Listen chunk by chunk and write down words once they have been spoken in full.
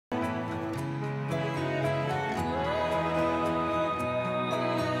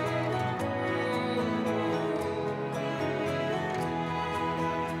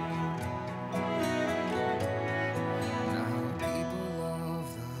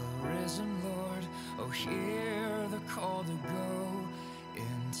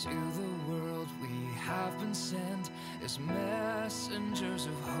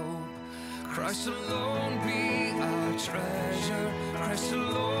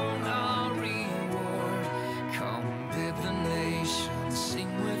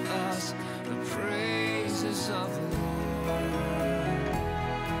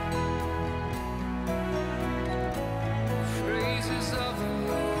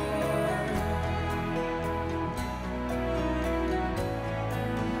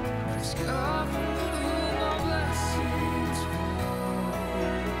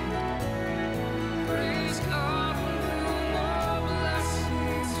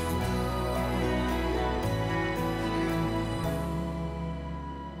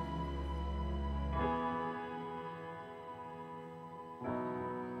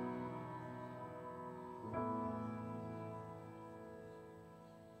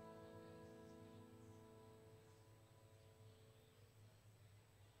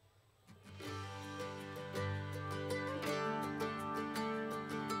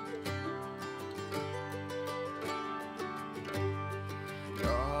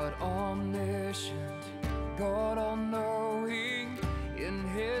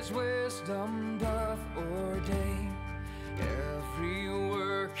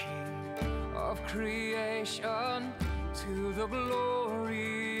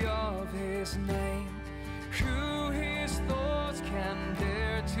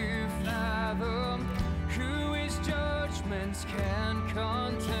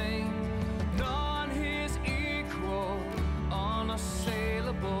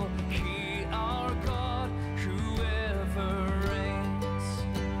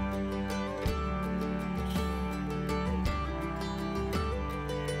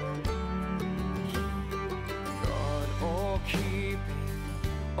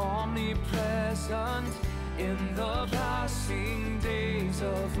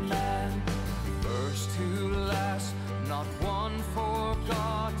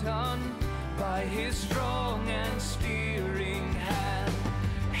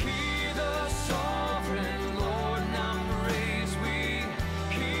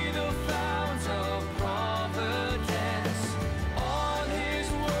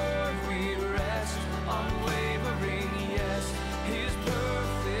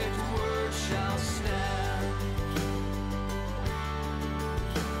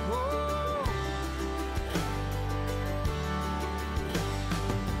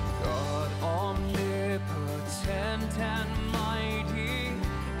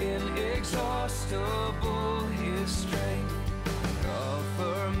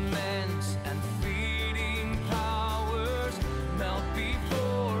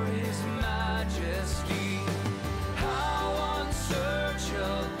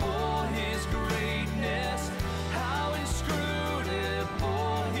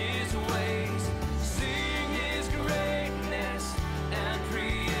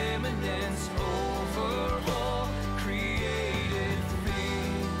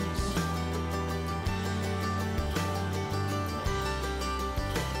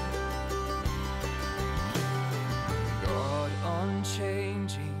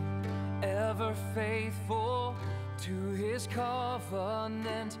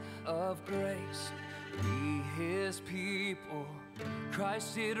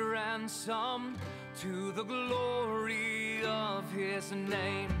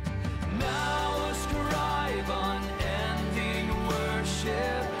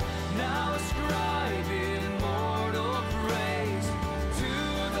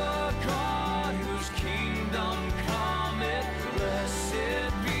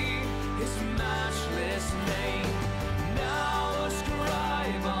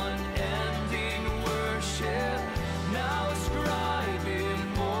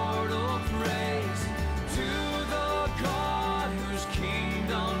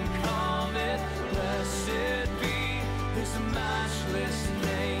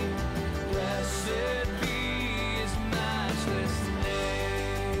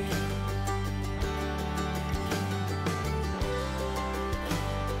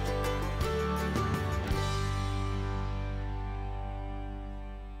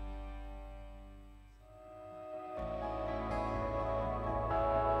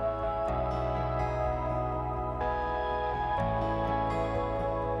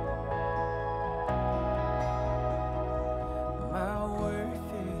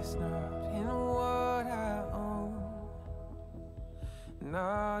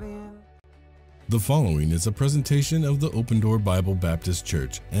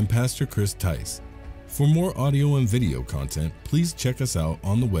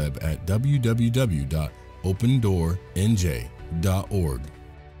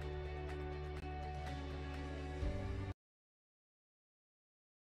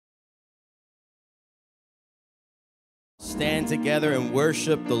stand together and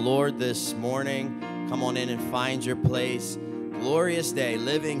worship the Lord this morning. Come on in and find your place. Glorious day.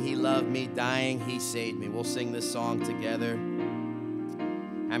 Living, he loved me. Dying, he saved me. We'll sing this song together.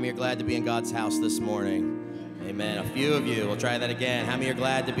 How many are glad to be in God's house this morning? Amen. A few of you. We'll try that again. How many are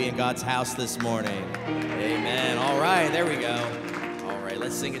glad to be in God's house this morning? Amen. All right. There we go. All right.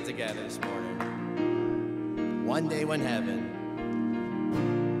 Let's sing it together this morning. One day when heaven.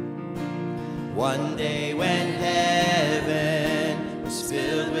 One day when heaven was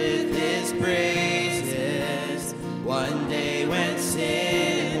filled with his praises. One day when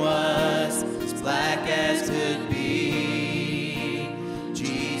sin was as black as could be.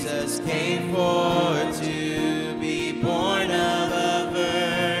 Jesus came forth to be born of a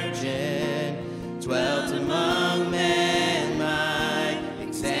virgin, dwelt among men, my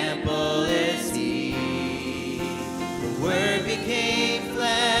example is he. The Word became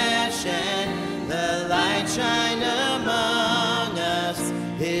flesh and the light shine among us,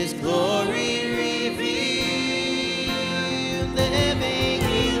 his glory revealed. Living,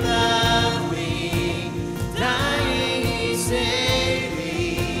 he loved me. Dying, he saved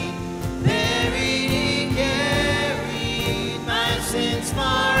me. Buried, he carried my sins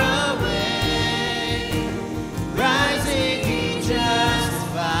far away. Rising, he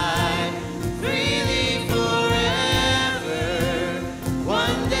justified freely forever.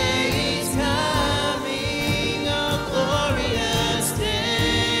 One day he's coming, a glorious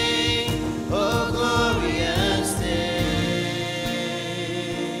day.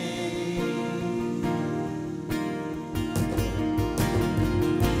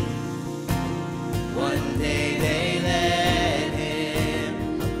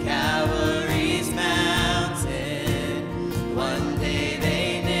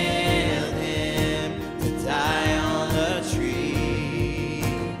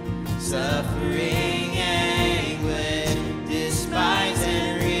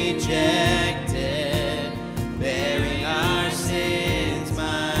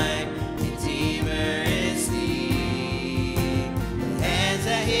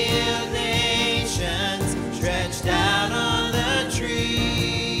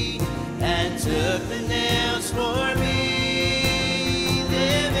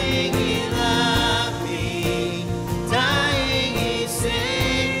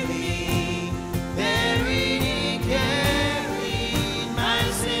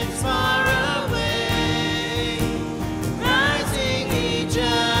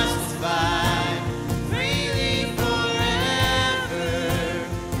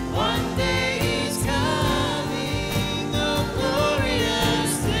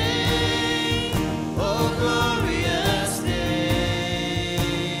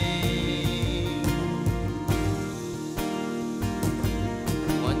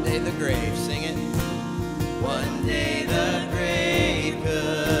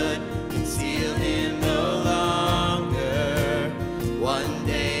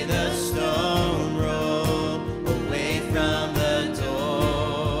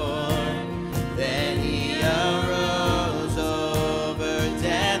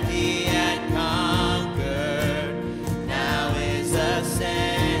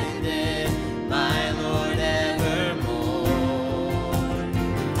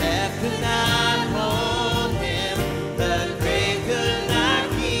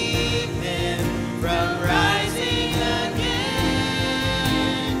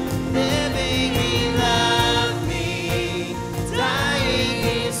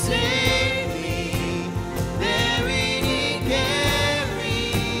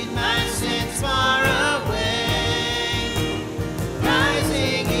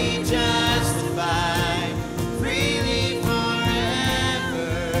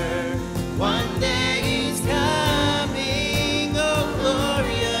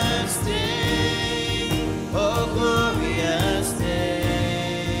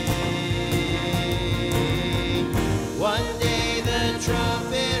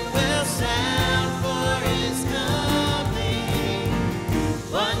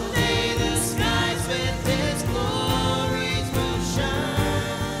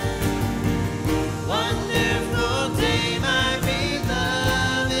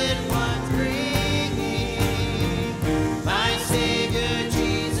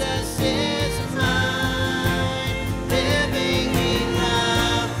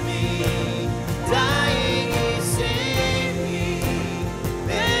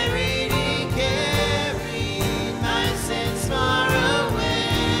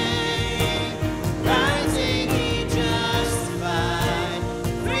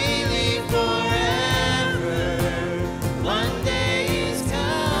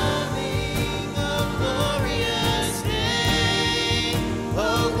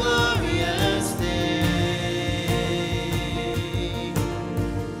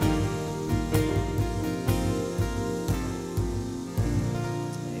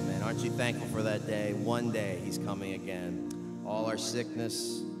 that day. One day he's coming again. All our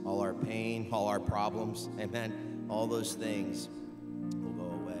sickness, all our pain, all our problems, amen, all those things will go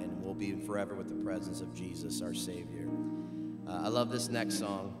away, and we'll be forever with the presence of Jesus, our Savior. I love this next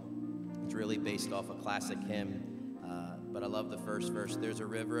song. It's really based off a classic hymn, but I love the first verse. There's a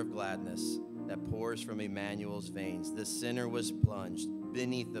river of gladness that pours from Emmanuel's veins. The sinner was plunged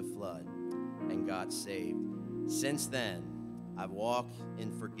beneath the flood and got saved. Since then, I've walked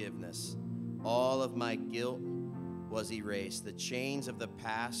in forgiveness. All of my guilt was erased. The chains of the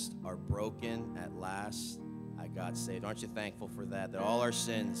past are broken at last. I got saved. Aren't you thankful for that? That all our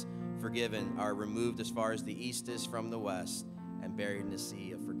sins forgiven are removed as far as the east is from the west and buried in the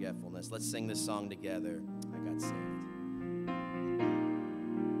sea of forgetfulness. Let's sing this song together. I got saved.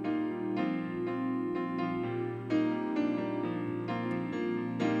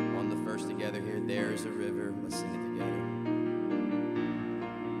 On the first together here, there's a river. Let's sing it together.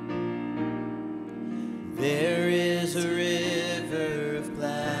 There is a river of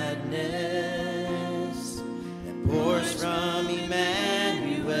gladness that pours from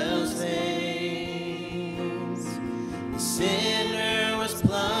Emmanuel's veins. The sinner was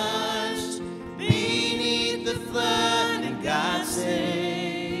plunged beneath the flood and got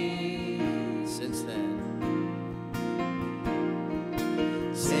saved. Since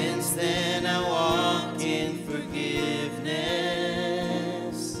then I walk in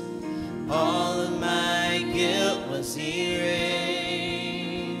forgiveness. All of my guilt was erased.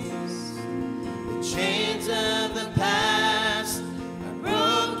 The chains of the past are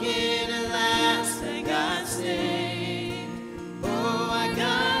broken at last. I got saved. Oh, I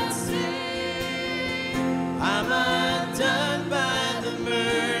got saved. I'm undone by the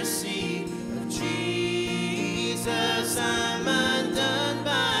mercy of Jesus. I'm undone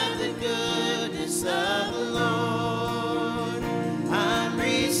by the goodness of the Lord. I'm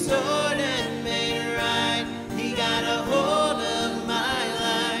restored and made right. He got a hold of my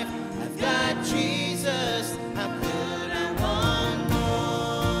life. I've got Jesus. How could I want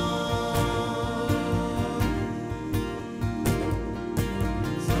more?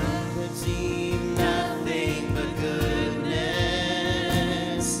 Some could seem nothing but goodness.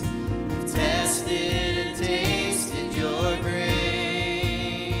 I've tested and tasted your grace.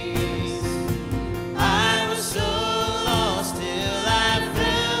 I was so lost till I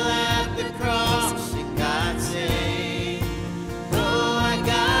fell at the cross and got saved. Oh, I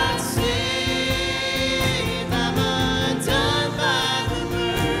got saved. I'm undone by the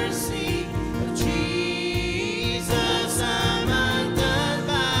mercy of Jesus. I'm undone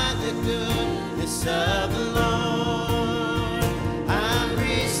by the goodness of the Lord. I'm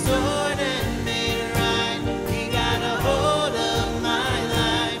restored and made right. He got a hold of my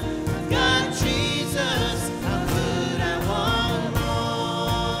life. I've got Jesus. How could I want more?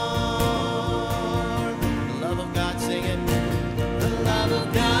 The love of God, sing it. The love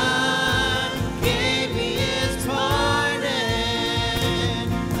of God gave me His pardon.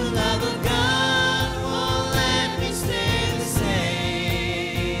 The love of God won't let me stay the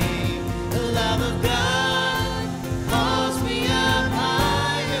same. The love of God calls me up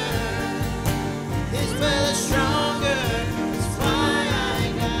higher. His will is stronger. That's why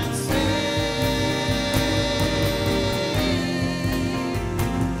I got saved.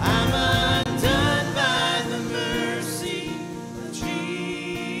 I'm undone by the mercy of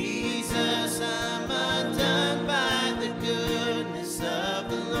Jesus. I'm undone by the goodness of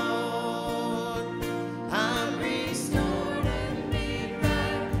the Lord. I'm restored and made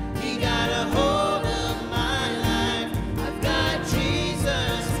right. He got a hold of my life. I've got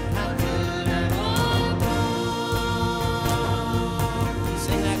Jesus. How could I want more?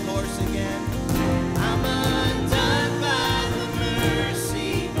 Sing that chorus again. I'm undone by the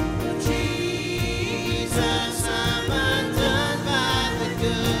mercy of Jesus. I'm undone by the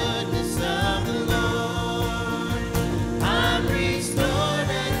goodness of the Lord. I'm restored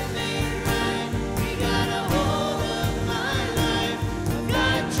and made right. He got a hold of my life. I've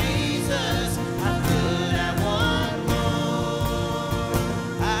got Jesus. How could I want more?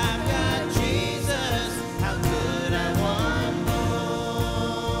 I've got Jesus. How could I want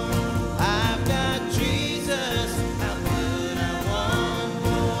more? I've got Jesus. How could I want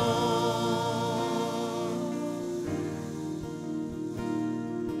more?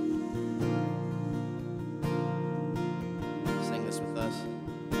 Sing this with us.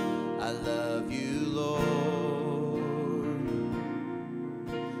 I love you, Lord.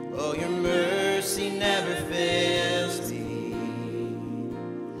 Oh, your mercy never fails me.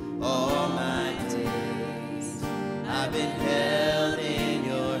 All my days I've been held in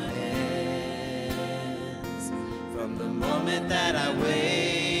your hands. From the moment that I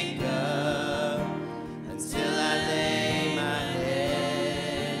wake up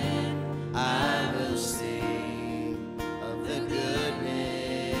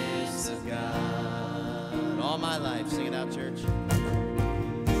it, church.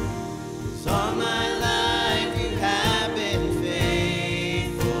 All my life you have been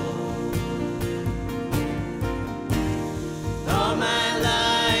faithful. All my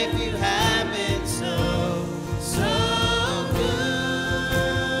life you have been so, so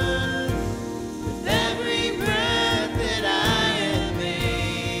good. With every breath that I am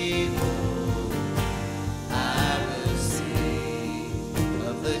able, I will sing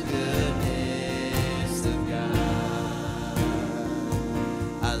of the goodness of God.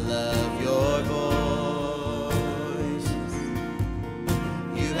 I love your voice.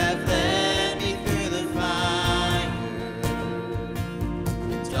 You have led me through the fire,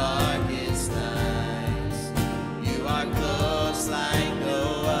 the darkest nights. You are close like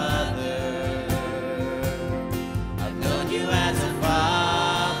no other. I've known you as a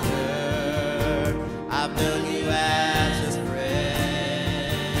father. I've known you as a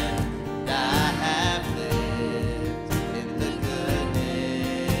friend. I have lived in the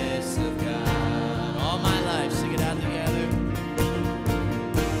goodness of God. All my life, sing it out together.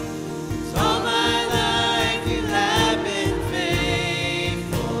 All my life you have been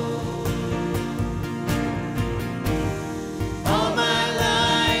faithful. All my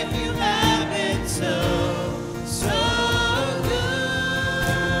life you have been so, so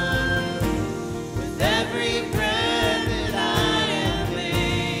good. With every breath that I am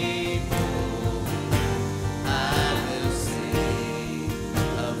able, I will sing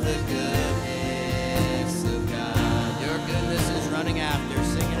of the goodness of God. Your goodness is running after.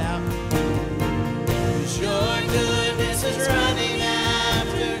 Sing it out. 'Cause your goodness is running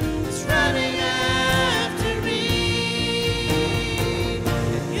after. It's running after me.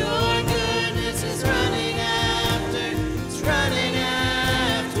 And your goodness is running after. It's running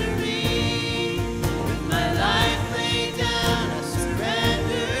after me. With my life laid down, I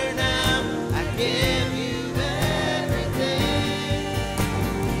surrender now. I give you everything.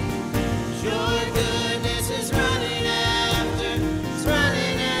 'Cause your goodness is running after. It's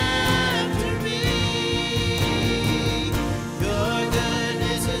running after me. Your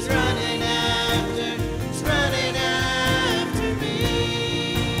goodness is running after. It's running after me.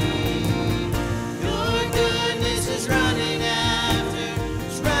 Your goodness is running after.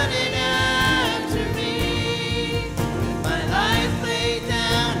 It's running after me. With my life laid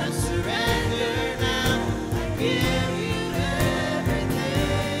down, I surrender now. I give you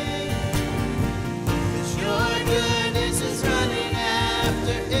everything. 'Cause your goodness is running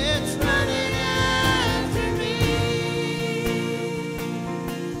after. It's running after me.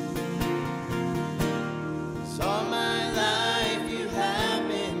 'Cause all my life you have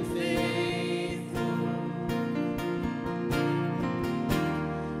been faithful.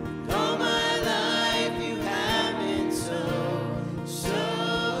 All my life you have been so,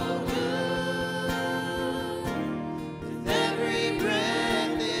 so good. With every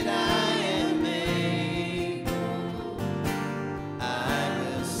breath that I am able, I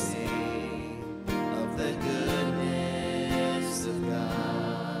will sing of the goodness of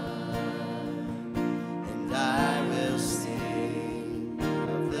God. And I will sing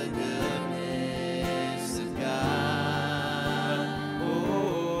of the goodness of God.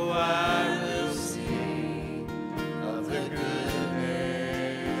 Oh, I will sing of the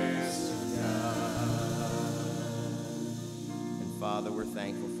goodness of God. And Father, we're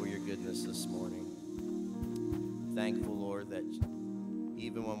thankful for your goodness this morning. Thankful, Lord, that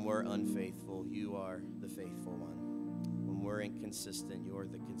even when we're unfaithful, you are the faithful one. When we're inconsistent, you're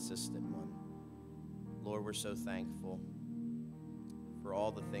the consistent one. Lord, we're so thankful for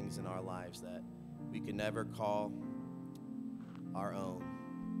all the things in our lives that we could never call our own.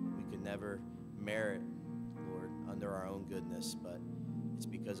 We could never merit, Lord, under our own goodness, but it's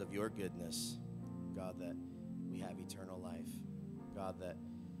because of your goodness, God, that we have eternal life. God, that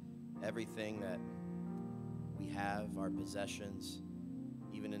everything that we have, our possessions,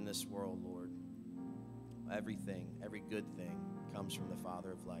 even in this world, Lord, everything, every good thing comes from the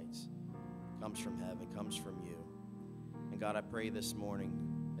Father of lights, comes from heaven, comes from you. And God, I pray this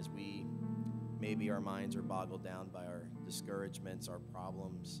morning as we, maybe our minds are boggled down by our discouragements, our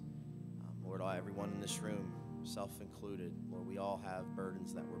problems, Lord, everyone in this room, self-included, Lord, we all have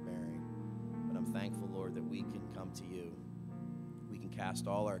burdens that we're bearing. But I'm thankful, Lord, that we can come to you. We can cast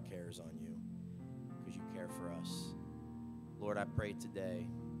all our cares on you because you care for us. Lord, I pray today,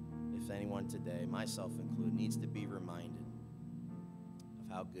 if anyone today, myself included, needs to be reminded of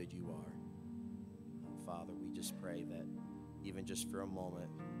how good you are. Father, we just pray that even just for a moment,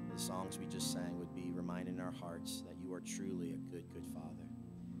 the songs we just sang would be reminding our hearts that you are truly a good, good Father.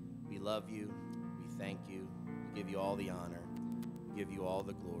 We love you. We thank you. We give you all the honor. We give you all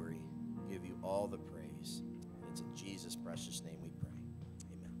the glory. We give you all the praise. It's in Jesus' precious name we pray.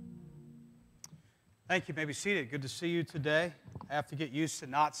 Amen. Thank you. You may be seated. Good to see you today. I have to get used to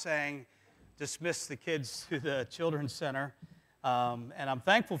not saying dismiss the kids to the Children's Center. And I'm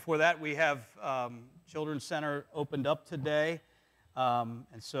thankful for that. We have Children's Center opened up today. And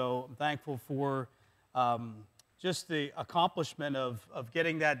so I'm thankful for just the accomplishment of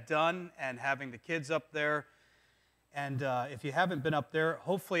getting that done and having the kids up there. And if you haven't been up there,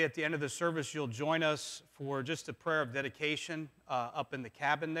 hopefully at the end of the service, you'll join us for just a prayer of dedication up in the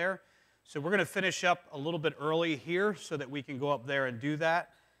cabin there. So we're going to finish up a little bit early here so that we can go up there and do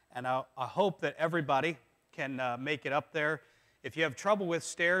that. And I hope that everybody can make it up there. If you have trouble with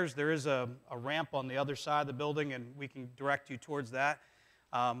stairs, there is a ramp on the other side of the building, and we can direct you towards that.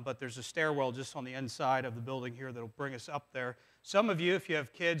 But there's a stairwell just on the inside of the building here that will bring us up there. Some of you, if you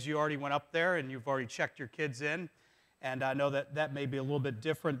have kids, you already went up there and you've already checked your kids in. And I know that that may be a little bit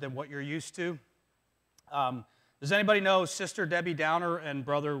different than what you're used to. Does anybody know Sister Debbie Downer and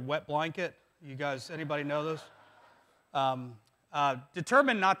Brother Wet Blanket? You guys, anybody know those?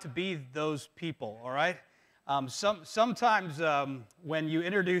 Determined not to be those people, all right? Sometimes when you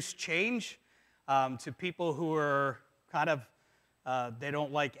introduce change to people who are kind of, they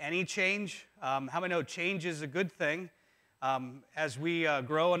don't like any change. How many know change is a good thing? As we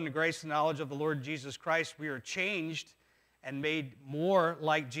grow in the grace and knowledge of the Lord Jesus Christ, we are changed and made more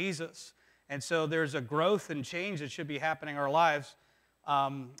like Jesus. And so there's a growth and change that should be happening in our lives.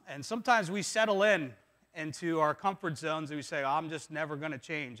 And sometimes we settle into our comfort zones and we say, I'm just never going to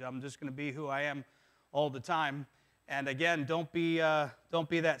change. I'm just going to be who I am all the time. And again, don't be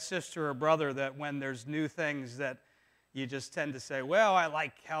that sister or brother that when there's new things that you just tend to say, well, I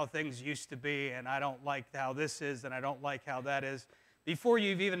like how things used to be, and I don't like how this is, and I don't like how that is. Before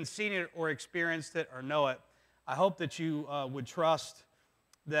you've even seen it or experienced it or know it, I hope that you would trust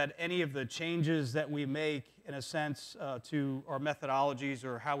that any of the changes that we make, in a sense, to our methodologies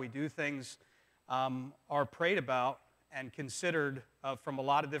or how we do things are prayed about and considered from a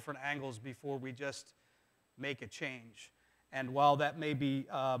lot of different angles before we just make a change. And while that may be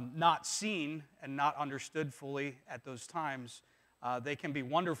not seen and not understood fully at those times, they can be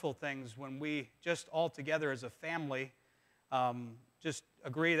wonderful things when we just all together as a family just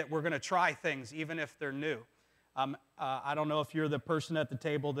agree that we're going to try things even if they're new. I don't know if you're the person at the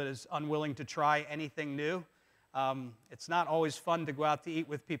table that is unwilling to try anything new. It's not always fun to go out to eat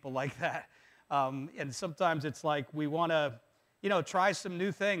with people like that. And sometimes it's like we want to try some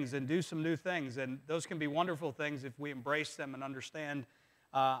new things and do some new things. And those can be wonderful things if we embrace them and understand.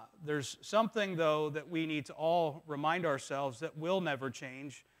 There's something, though, that we need to all remind ourselves that will never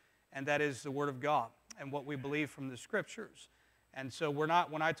change, and that is the Word of God and what we believe from the Scriptures. And so when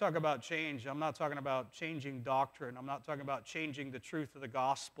I talk about change, I'm not talking about changing doctrine. I'm not talking about changing the truth of the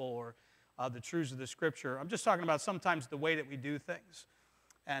gospel or the truths of the Scripture. I'm just talking about sometimes the way that we do things.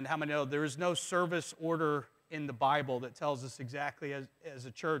 And how many know there is no service order in the Bible that tells us exactly as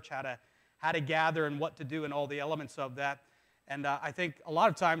a church how to gather and what to do and all the elements of that. And I think a lot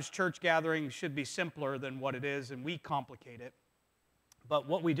of times church gatherings should be simpler than what it is, and we complicate it. But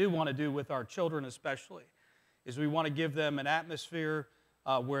what we do want to do with our children especially is we want to give them an atmosphere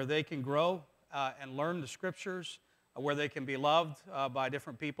where they can grow and learn the Scriptures, where they can be loved by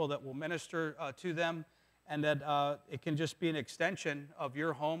different people that will minister to them, and that it can just be an extension of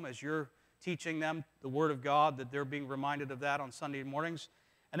your home as you're teaching them the Word of God, that they're being reminded of that on Sunday mornings.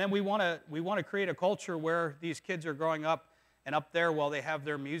 And then we want to create a culture where these kids are growing up, and up there while they have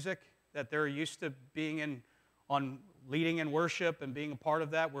their music, that they're used to being on leading in worship and being a part of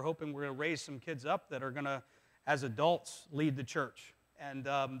that. We're hoping we're going to raise some kids up that are going to, as adults, lead the church. And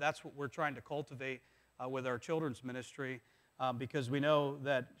that's what we're trying to cultivate with our children's ministry, because we know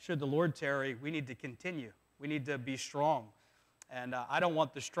that should the Lord tarry, we need to continue. We need to be strong. And I don't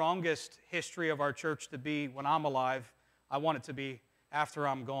want the strongest history of our church to be when I'm alive. I want it to be after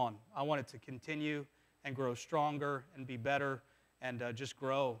I'm gone. I want it to continue and grow stronger and be better and just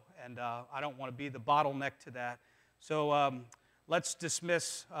grow. And I don't want to be the bottleneck to that. So let's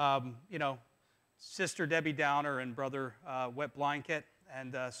dismiss, Sister Debbie Downer and Brother Wet Blanket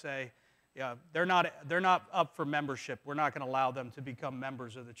and say, yeah, they're not up for membership. We're not going to allow them to become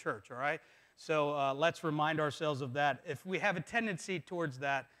members of the church, all right? So let's remind ourselves of that. If we have a tendency towards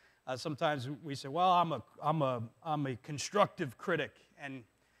that, sometimes we say, well, I'm a constructive critic. And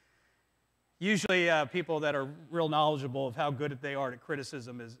usually people that are real knowledgeable of how good they are at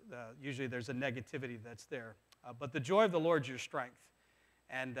criticism is usually there's a negativity that's there. But the joy of the Lord is your strength.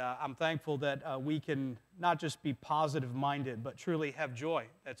 And I'm thankful that we can not just be positive-minded, but truly have joy.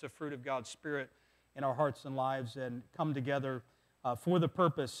 That's a fruit of God's Spirit in our hearts and lives, and come together for the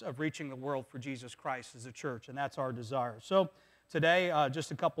purpose of reaching the world for Jesus Christ as a church, and that's our desire. So today,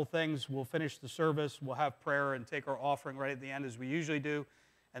 just a couple things. We'll finish the service. We'll have prayer and take our offering right at the end as we usually do,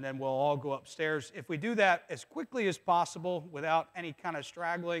 and then we'll all go upstairs. If we do that as quickly as possible without any kind of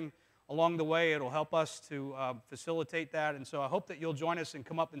straggling along the way, it'll help us to facilitate that. And so I hope that you'll join us and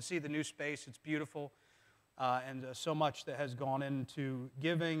come up and see the new space. It's beautiful, and so much that has gone into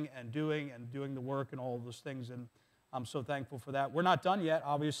giving and doing the work and all of those things, and I'm so thankful for that. We're not done yet,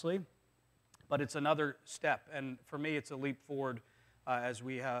 obviously, but it's another step, and for me, it's a leap forward as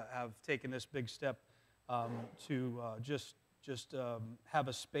we have taken this big step to just have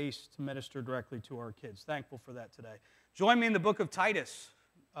a space to minister directly to our kids. Thankful for that today. Join me in the book of Titus,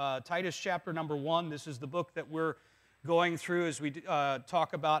 Titus chapter number 1. This is the book that we're going through as we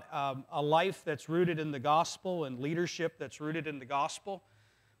talk about a life that's rooted in the gospel and leadership that's rooted in the gospel.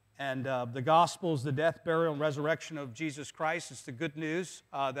 And the gospel is the death, burial, and resurrection of Jesus Christ. It's the good news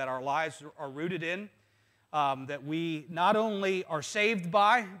that our lives are rooted in, that we not only are saved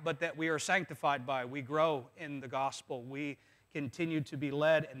by, but that we are sanctified by. We grow in the gospel. We continue to be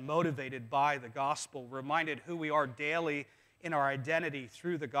led and motivated by the gospel, reminded who we are daily in our identity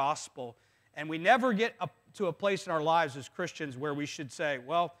through the gospel. And we never get up to a place in our lives as Christians where we should say,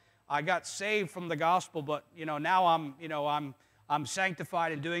 well, I got saved from the gospel, but now I'm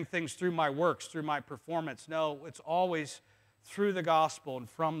sanctified and doing things through my works, through my performance. No, it's always through the gospel and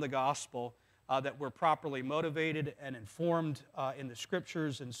from the gospel that we're properly motivated and informed in the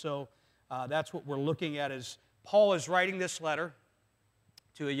Scriptures. And so that's what we're looking at as Paul is writing this letter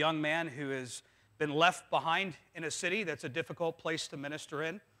to a young man who has been left behind in a city that's a difficult place to minister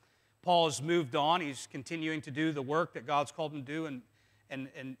in. Paul has moved on. He's continuing to do the work that God's called him to do and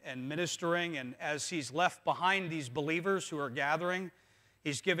ministering, and as he's left behind these believers who are gathering,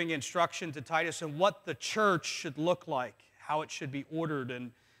 he's giving instruction to Titus on what the church should look like, how it should be ordered,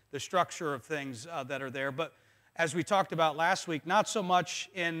 and the structure of things that are there. But as we talked about last week, not so much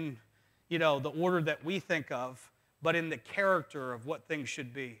in the order that we think of, but in the character of what things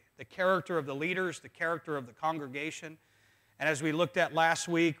should be, the character of the leaders, the character of the congregation. And as we looked at last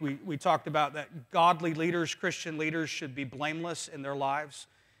week, we talked about that godly leaders, Christian leaders, should be blameless in their lives,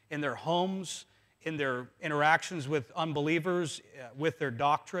 in their homes, in their interactions with unbelievers, with their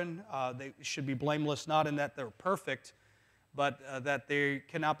doctrine. They should be blameless not in that they're perfect, but that they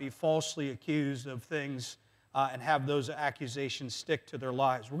cannot be falsely accused of things and have those accusations stick to their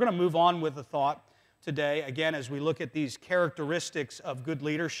lives. We're going to move on with the thought today, again, as we look at these characteristics of good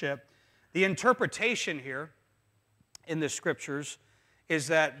leadership. The interpretation here in the Scriptures is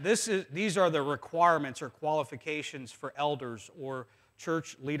that these are the requirements or qualifications for elders or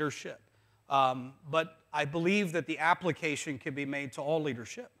church leadership. But I believe that the application can be made to all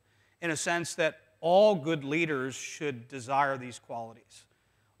leadership in a sense that all good leaders should desire these qualities.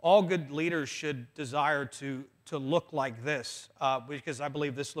 All good leaders should desire to look like this because I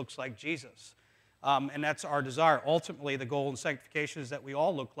believe this looks like Jesus. And that's our desire. Ultimately, the goal in sanctification is that we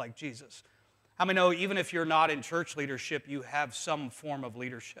all look like Jesus. How many know even if you're not in church leadership, you have some form of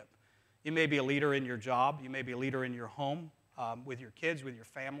leadership? You may be a leader in your job. You may be a leader in your home, with your kids, with your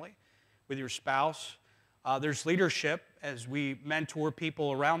family, with your spouse. There's leadership as we mentor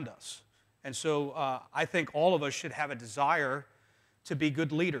people around us. And so I think all of us should have a desire to be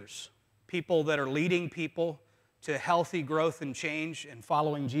good leaders, people that are leading people to healthy growth and change and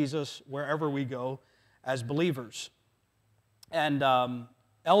following Jesus wherever we go as believers. And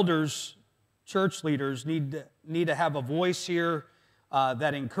elders, church leaders need to have a voice here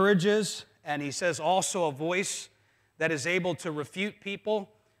that encourages, and he says also a voice that is able to refute people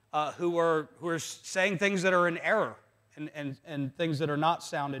who are saying things that are in error and things that are not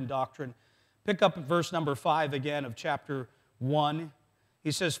sound in doctrine. Pick up at verse number 5 again of chapter 1.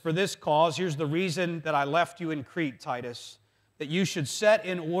 He says, "For this cause, here's the reason that I left you in Crete, Titus, that you should set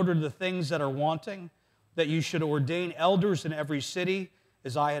in order the things that are wanting, that you should ordain elders in every city,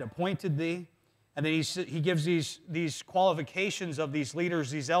 as I had appointed thee." And then he gives these qualifications of these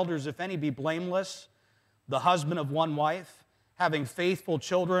leaders, these elders, if any, be blameless, the husband of one wife, having faithful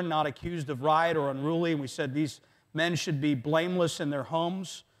children, not accused of riot or unruly. And we said these men should be blameless in their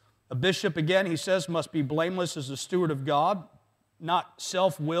homes. A bishop, again, he says, must be blameless as a steward of God, not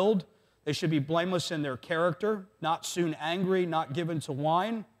self-willed. They should be blameless in their character, not soon angry, not given to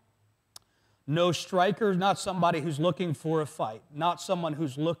wine. No striker, not somebody who's looking for a fight, not someone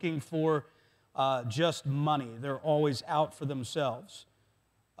who's looking for just money. They're always out for themselves.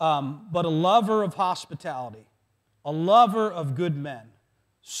 But a lover of hospitality, a lover of good men,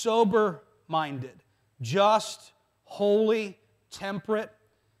 sober-minded, just, holy, temperate,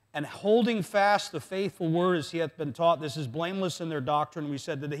 and holding fast the faithful word as he hath been taught. This is blameless in their doctrine. We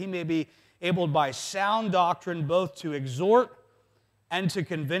said that he may be able by sound doctrine both to exhort and to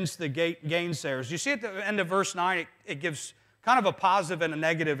convince the gainsayers. You see at the end of verse 9, it gives kind of a positive and a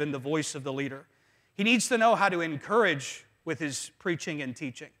negative in the voice of the leader. He needs to know how to encourage with his preaching and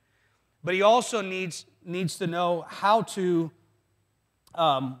teaching. But he also needs to know how to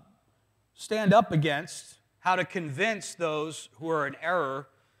stand up against, how to convince those who are in error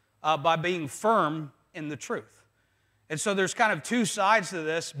by being firm in the truth. And so there's kind of two sides to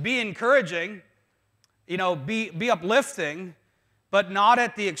this. Be encouraging, be uplifting, but not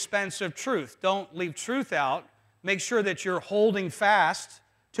at the expense of truth. Don't leave truth out. Make sure that you're holding fast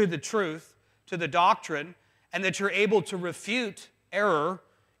to the truth, to the doctrine, and that you're able to refute error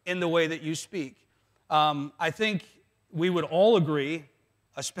in the way that you speak. I think we would all agree,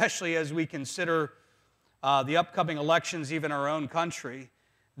 especially as we consider the upcoming elections, even our own country,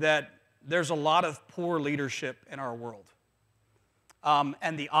 that there's a lot of poor leadership in our world.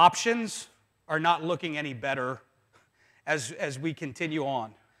 And the options are not looking any better as we continue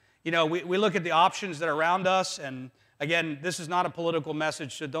on. We look at the options that are around us, and again, this is not a political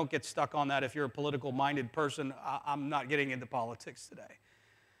message, so don't get stuck on that if you're a political-minded person. I'm not getting into politics today.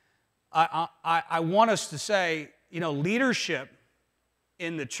 I want us to say, leadership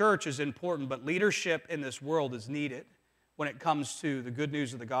in the church is important, but leadership in this world is needed when it comes to the good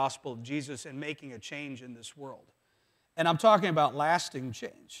news of the gospel of Jesus and making a change in this world. And I'm talking about lasting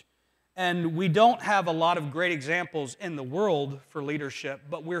change. And we don't have a lot of great examples in the world for leadership,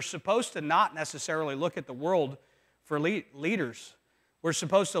 but we're supposed to not necessarily look at the world for leaders. We're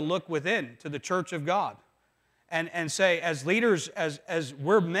supposed to look within to the church of God and say, as leaders, as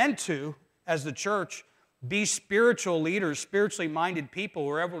we're meant to, as the church, be spiritual leaders, spiritually minded people who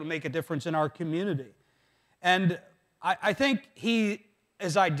are able to make a difference in our community. And I think he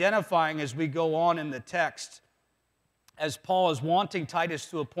is identifying as we go on in the text, as Paul is wanting Titus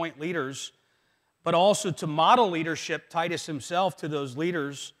to appoint leaders, but also to model leadership, Titus himself, to those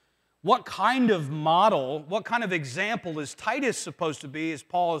leaders. What kind of model, what kind of example is Titus supposed to be, as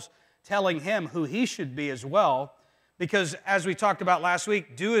Paul is telling him who he should be as well? Because as we talked about last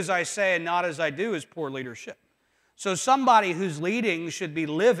week, do as I say and not as I do is poor leadership. So somebody who's leading should be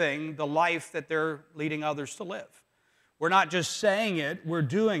living the life that they're leading others to live. We're not just saying it, we're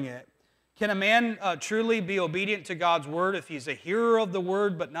doing it. Can a man truly be obedient to God's word if he's a hearer of the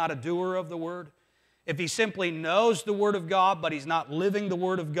word but not a doer of the word? If he simply knows the word of God but he's not living the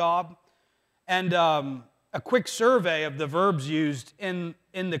word of God? And a quick survey of the verbs used in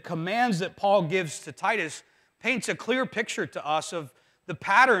the commands that Paul gives to Titus paints a clear picture to us of the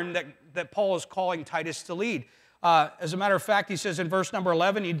pattern that Paul is calling Titus to lead. As a matter of fact, he says in verse number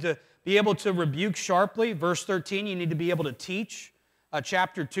 11, you need to be able to rebuke sharply. Verse 13, you need to be able to teach.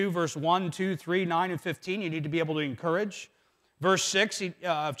 Chapter 2, verse 1, 2, 3, 9, and 15, you need to be able to encourage. Verse 6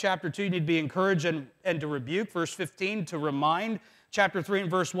 of chapter 2, you need to be encouraged and to rebuke. Verse 15, to remind. Chapter 3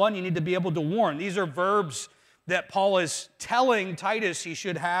 and verse 1, you need to be able to warn. These are verbs that Paul is telling Titus he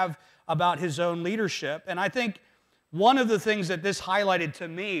should have about his own leadership. And I think one of the things that this highlighted to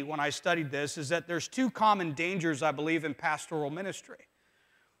me when I studied this is that there's two common dangers, I believe, in pastoral ministry.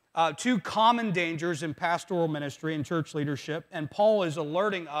 Two common dangers in pastoral ministry and church leadership, and Paul is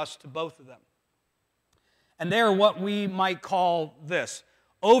alerting us to both of them. And they are what we might call this: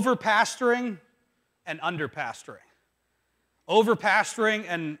 over-pastoring and under-pastoring. Over-pastoring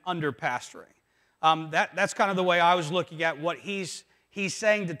and under-pastoring. That's kind of the way I was looking at what he's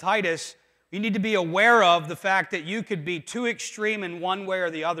saying to Titus. You need to be aware of the fact that you could be too extreme in one way or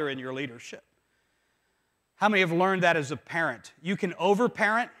the other in your leadership. How many have learned that as a parent? You can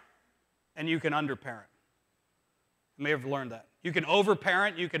over-parent and you can under-parent. You may have learned that. You can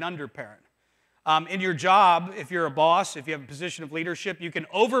over-parent, you can under-parent. In your job, if you're a boss, if you have a position of leadership, you can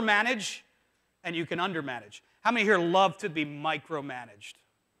over-manage and you can under-manage. How many here love to be micromanaged?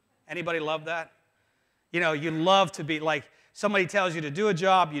 Anybody love that? You love to be like, somebody tells you to do a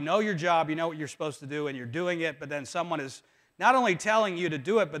job, you know your job, you know what you're supposed to do, and you're doing it, but then someone is not only telling you to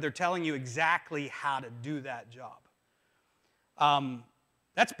do it, but they're telling you exactly how to do that job.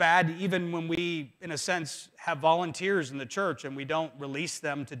 That's bad even when we, in a sense, have volunteers in the church and we don't release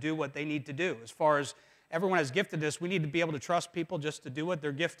them to do what they need to do. As far as everyone has giftedness, we need to be able to trust people just to do what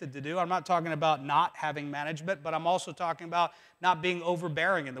they're gifted to do. I'm not talking about not having management, but I'm also talking about not being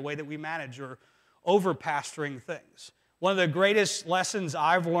overbearing in the way that we manage or over-pastoring things. One of the greatest lessons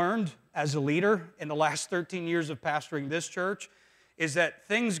I've learned as a leader in the last 13 years of pastoring this church is that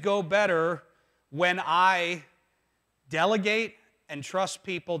things go better when I delegate and trust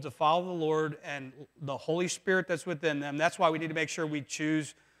people to follow the Lord and the Holy Spirit that's within them. That's why we need to make sure we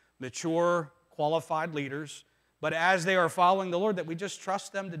choose mature, qualified leaders, but as they are following the Lord, that we just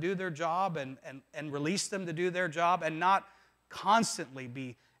trust them to do their job and release them to do their job and not constantly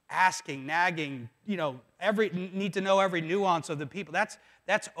be asking, nagging, need to know every nuance of the people.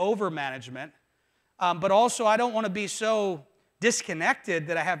 That's over-management. But also, I don't want to be so disconnected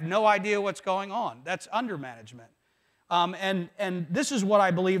that I have no idea what's going on. That's under-management. And this is what I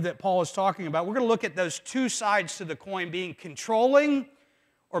believe that Paul is talking about. We're going to look at those two sides to the coin, being controlling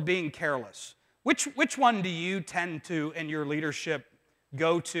or being careless. Which one do you tend to, in your leadership,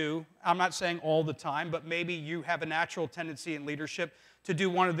 go to? I'm not saying all the time, but maybe you have a natural tendency in leadership to do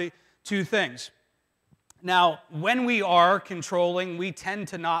one of the two things. Now, when we are controlling, we tend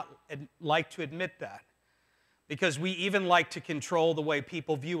to not like to admit that because we even like to control the way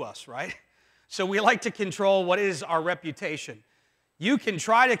people view us, right? So we like to control what is our reputation. You can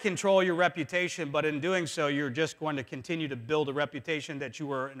try to control your reputation, but in doing so, you're just going to continue to build a reputation that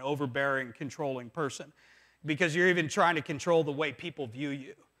you are an overbearing, controlling person because you're even trying to control the way people view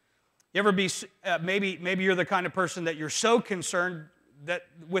you. You ever be, maybe you're the kind of person that you're so concerned that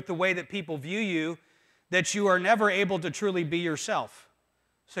with the way that people view you that you are never able to truly be yourself.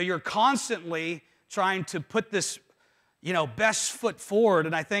 So you're constantly trying to put this, best foot forward,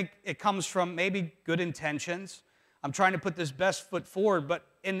 and I think it comes from maybe good intentions. I'm trying to put this best foot forward, but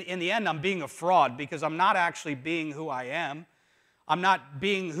in the end, I'm being a fraud because I'm not actually being who I am. I'm not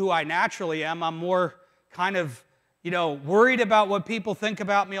being who I naturally am. I'm more kind of, worried about what people think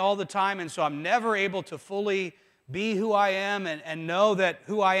about me all the time, and so I'm never able to fully be who I am and know that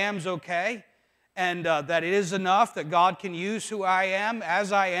who I am is okay and that it is enough, that God can use who I am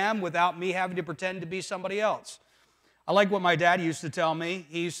as I am without me having to pretend to be somebody else. I like what my dad used to tell me.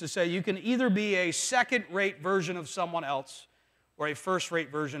 He used to say, you can either be a second-rate version of someone else or a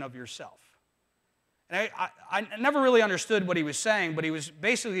first-rate version of yourself. And I never really understood what he was saying, but he was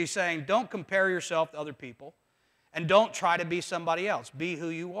basically saying, don't compare yourself to other people and don't try to be somebody else. Be who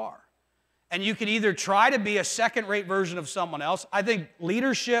you are. And you can either try to be a second-rate version of someone else. I think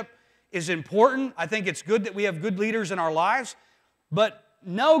leadership is important. I think it's good that we have good leaders in our lives, but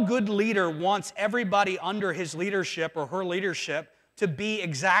no good leader wants everybody under his leadership or her leadership to be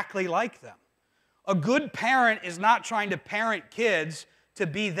exactly like them. A good parent is not trying to parent kids to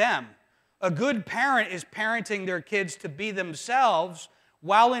be them. A good parent is parenting their kids to be themselves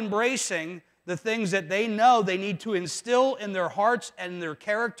while embracing the things that they know they need to instill in their hearts and their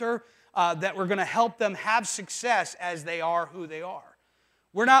character that we're going to help them have success as they are who they are.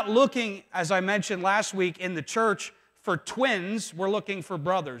 We're not looking, as I mentioned last week, in the church for twins. We're looking for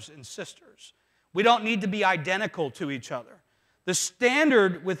brothers and sisters. We don't need to be identical to each other. The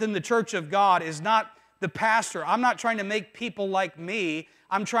standard within the church of God is not the pastor. I'm not trying to make people like me.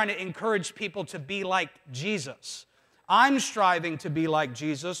 I'm trying to encourage people to be like Jesus. I'm striving to be like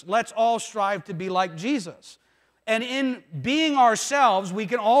Jesus. Let's all strive to be like Jesus. And in being ourselves, we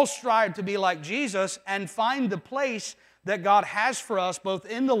can all strive to be like Jesus and find the place that God has for us both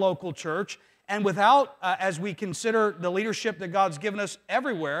in the local church and without, as we consider the leadership that God's given us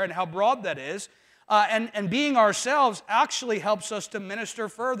everywhere and how broad that is. And being ourselves actually helps us to minister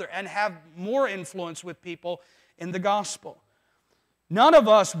further and have more influence with people in the gospel. None of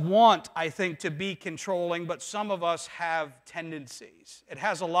us want, I think, to be controlling, but some of us have tendencies. It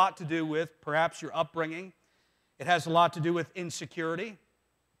has a lot to do with perhaps your upbringing. It has a lot to do with insecurity.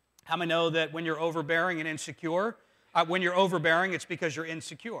 How many know that when you're overbearing and insecure, when you're overbearing, it's because you're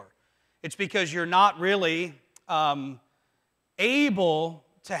insecure. It's because you're not really able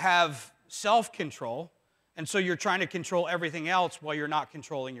to have self-control, and so you're trying to control everything else while you're not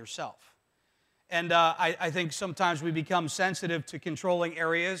controlling yourself. And I think sometimes we become sensitive to controlling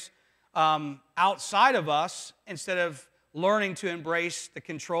areas outside of us instead of learning to embrace the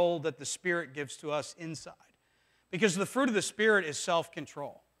control that the Spirit gives to us inside. Because the fruit of the Spirit is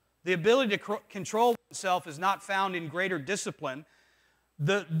self-control. The ability to control oneself is not found in greater discipline.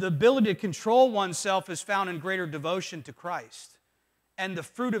 The ability to control oneself is found in greater devotion to Christ and the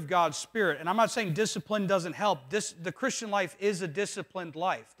fruit of God's Spirit. And I'm not saying discipline doesn't help. The Christian life is a disciplined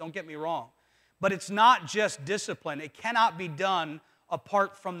life. Don't get me wrong. But it's not just discipline. It cannot be done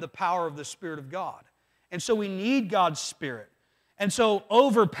apart from the power of the Spirit of God. And so we need God's Spirit. And so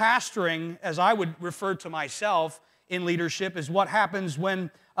over-pastoring, as I would refer to myself in leadership, is what happens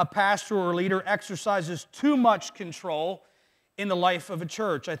when a pastor or leader exercises too much control in the life of a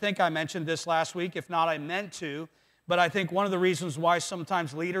church. I think I mentioned this last week. If not, I meant to. But I think one of the reasons why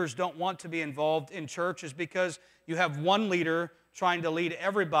sometimes leaders don't want to be involved in church is because you have one leader trying to lead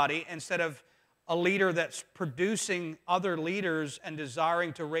everybody instead of a leader that's producing other leaders and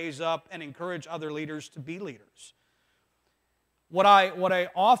desiring to raise up and encourage other leaders to be leaders. what I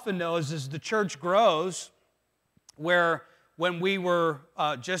often know is as the church grows, where when we were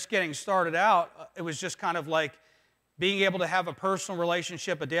just getting started out, it was just kind of like being able to have a personal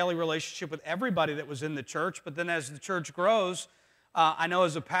relationship, a daily relationship with everybody that was in the church. But then as the church grows, I know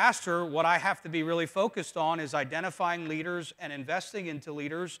as a pastor, what I have to be really focused on is identifying leaders and investing into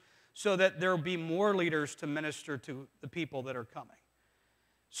leaders so that there will be more leaders to minister to the people that are coming,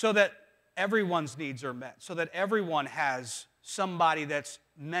 so that everyone's needs are met, so that everyone has somebody that's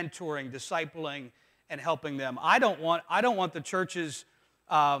mentoring, discipling, and helping them. I don't want the church's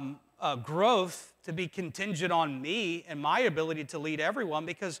growth to be contingent on me and my ability to lead everyone,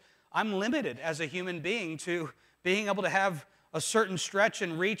 because I'm limited as a human being to being able to have a certain stretch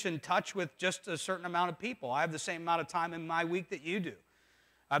and reach and touch with just a certain amount of people. I have the same amount of time in my week that you do.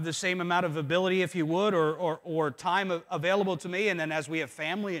 I have the same amount of ability, if you would, or time available to me. And then as we have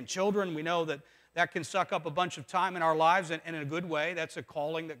family and children, we know that that can suck up a bunch of time in our lives, and in a good way. That's a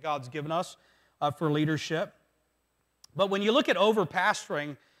calling that God's given us for leadership. But when you look at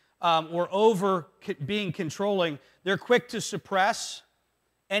over-pastoring or over being controlling, they're quick to suppress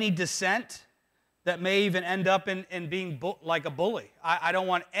any dissent that may even end up in being like a bully. I don't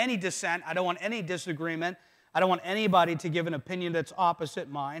want any dissent. I don't want any disagreement. I don't want anybody to give an opinion that's opposite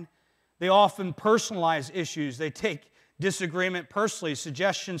mine. They often personalize issues. They take disagreement personally.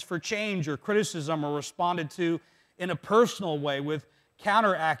 Suggestions for change or criticism are responded to in a personal way with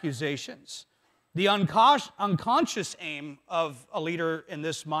counter-accusations. The unconscious aim of a leader in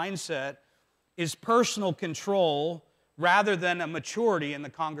this mindset is personal control rather than a maturity in the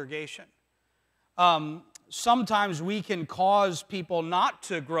congregation. Sometimes we can cause people not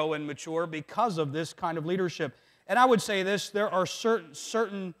to grow and mature because of this kind of leadership. And I would say this, there are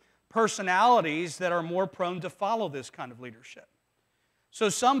certain personalities that are more prone to follow this kind of leadership. So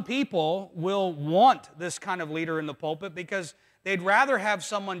some people will want this kind of leader in the pulpit because they'd rather have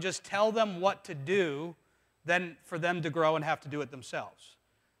someone just tell them what to do than for them to grow and have to do it themselves.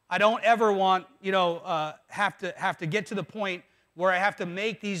 I don't ever want, have to get to the point where I have to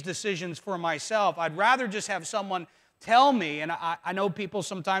make these decisions for myself. I'd rather just have someone tell me, and I know people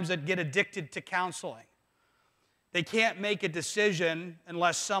sometimes that get addicted to counseling. They can't make a decision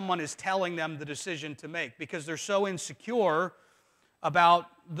unless someone is telling them the decision to make because they're so insecure about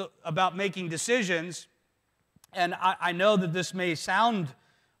making decisions. And I know that this may sound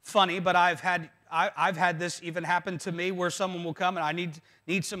funny, but I've had this even happen to me where someone will come and I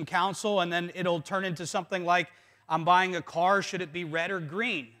need some counsel, and then it'll turn into something like, I'm buying a car, should it be red or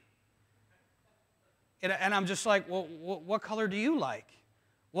green? And I'm just like, well, what color do you like?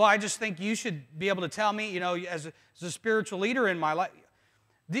 Well, I just think you should be able to tell me, as a spiritual leader in my life.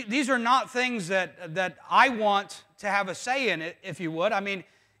 These are not things that I want to have a say in it, if you would. I mean,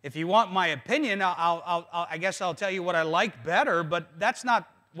 if you want my opinion, I guess I'll tell you what I like better, but that's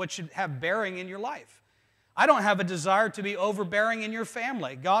not what should have bearing in your life. I don't have a desire to be overbearing in your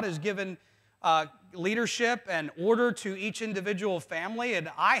family. God has given leadership and order to each individual family,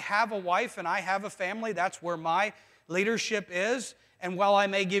 and I have a wife and I have a family. That's where my leadership is. And while I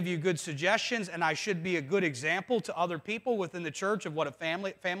may give you good suggestions and I should be a good example to other people within the church of what a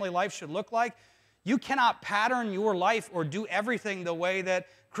family life should look like, you cannot pattern your life or do everything the way that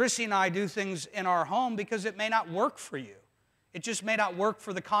Chrissy and I do things in our home because it may not work for you. It just may not work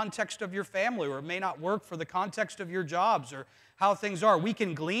for the context of your family, or it may not work for the context of your jobs or how things are. We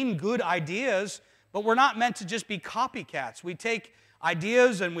can glean good ideas, but we're not meant to just be copycats. We take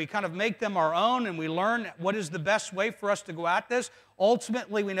ideas and we kind of make them our own, and we learn what is the best way for us to go at this.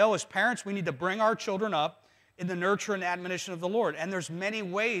 Ultimately, we know as parents we need to bring our children up in the nurture and admonition of the Lord. And there's many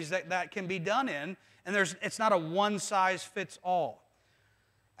ways that can be done in, and it's not a one-size-fits-all.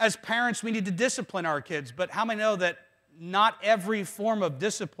 As parents, we need to discipline our kids, but how many know that not every form of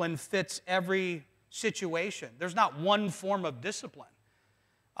discipline fits every situation? There's not one form of discipline.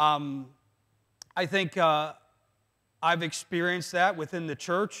 I think I've experienced that within the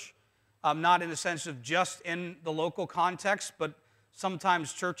church, not in the sense of just in the local context, but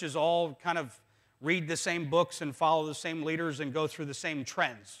sometimes churches all kind of read the same books and follow the same leaders and go through the same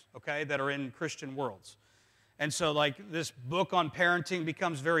trends, okay, that are in Christian worlds. And so like this book on parenting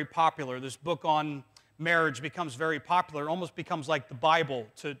becomes very popular. This book on marriage becomes very popular. It almost becomes like the Bible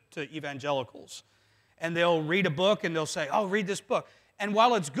to evangelicals. And they'll read a book and they'll say, oh, read this book. And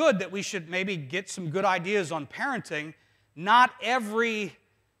while it's good that we should maybe get some good ideas on parenting, not every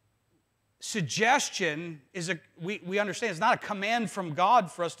suggestion is we understand it's not a command from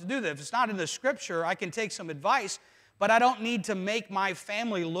God for us to do that. If it's not in the Scripture, I can take some advice, but I don't need to make my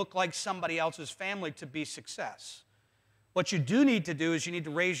family look like somebody else's family to be success. What you do need to do is you need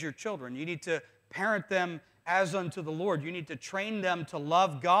to raise your children. You need to parent them as unto the Lord. You need to train them to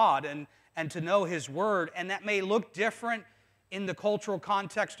love God and to know His Word. And that may look different in the cultural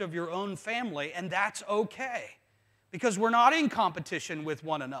context of your own family, and that's okay, because we're not in competition with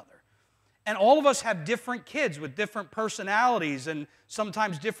one another. And all of us have different kids with different personalities and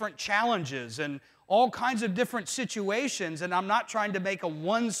sometimes different challenges and all kinds of different situations. And I'm not trying to make a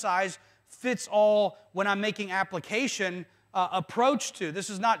one-size-fits-all when I'm making application approach to. This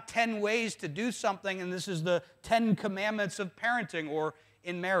is not 10 ways to do something, and this is the 10 commandments of parenting or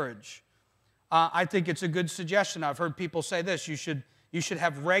in marriage. I think it's a good suggestion. I've heard people say this: you should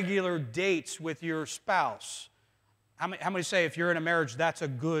have regular dates with your spouse. How many say if you're in a marriage, that's a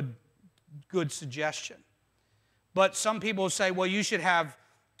good suggestion? But some people say, well, you should have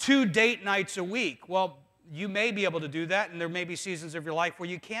 2 date nights a week. Well, you may be able to do that, and there may be seasons of your life where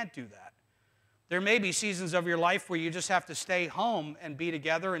you can't do that. There may be seasons of your life where you just have to stay home and be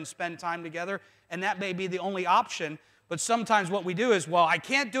together and spend time together, and that may be the only option. But sometimes what we do is, well, I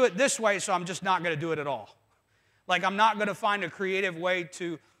can't do it this way, so I'm just not going to do it at all. Like, I'm not going to find a creative way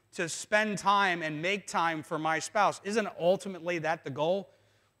to spend time and make time for my spouse. Isn't ultimately that the goal?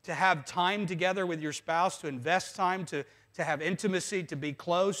 To have time together with your spouse, to invest time, to have intimacy, to be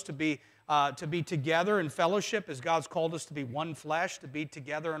close, to be together in fellowship as God's called us to be one flesh, to be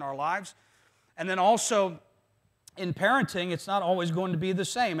together in our lives. And then also in parenting, it's not always going to be the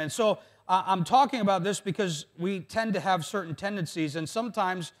same. And so I'm talking about this because we tend to have certain tendencies, and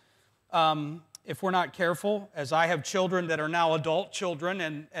sometimes if we're not careful, as I have children that are now adult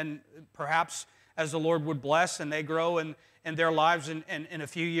children, and perhaps as the Lord would bless and they grow in their lives in a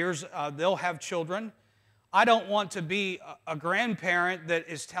few years, they'll have children. I don't want to be a grandparent that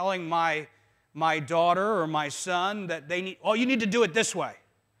is telling my daughter or my son that they need, oh, you need to do it this way.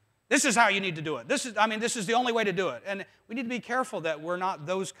 This is how you need to do it. This is the only way to do it. And we need to be careful that we're not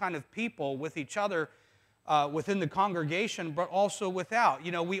those kind of people with each other within the congregation, but also without.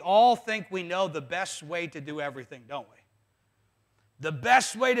 You know, we all think we know the best way to do everything, don't we? The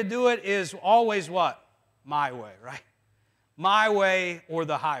best way to do it is always what? My way, right? My way or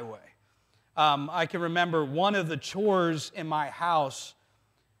the highway. I can remember one of the chores in my house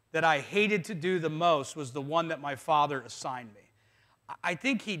that I hated to do the most was the one that my father assigned me. I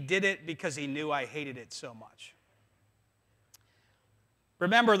think he did it because he knew I hated it so much.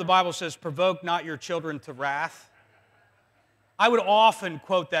 Remember, the Bible says, provoke not your children to wrath. I would often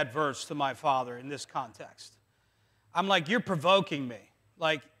quote that verse to my father in this context. I'm like, you're provoking me.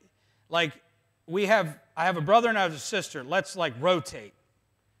 Like I have a brother and I have a sister. Let's rotate.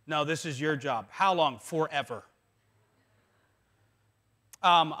 No, this is your job. How long? Forever.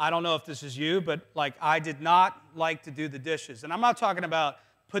 I don't know if this is you, but I did not like to do the dishes. And I'm not talking about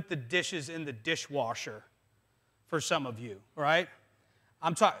put the dishes in the dishwasher for some of you, right?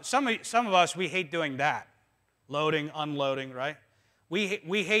 I'm talking some of us, we hate doing that. Loading, unloading, right? We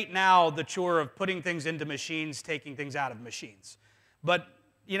hate now the chore of putting things into machines, taking things out of machines. But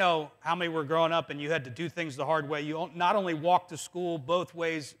you know how many were growing up and you had to do things the hard way. You not only walked to school both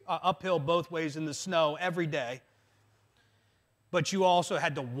ways, uphill both ways in the snow every day, but you also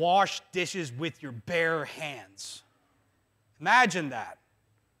had to wash dishes with your bare hands. Imagine that.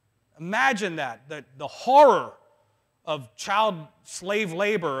 Imagine that, the horror of child slave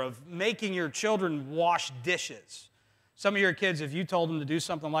labor, of making your children wash dishes. Some of your kids, if you told them to do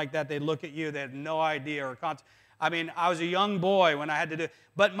something like that, they'd look at you, they had no idea or concept. I mean, I was a young boy when I had to do it.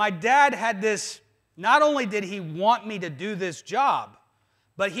 But my dad had this, not only did he want me to do this job,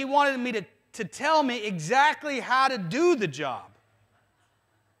 but he wanted me to tell me exactly how to do the job.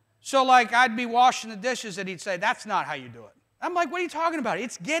 So I'd be washing the dishes and he'd say, that's not how you do it. I'm like, what are you talking about?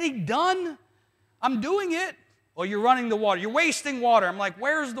 It's getting done. I'm doing it. Well, you're running the water. You're wasting water. I'm like,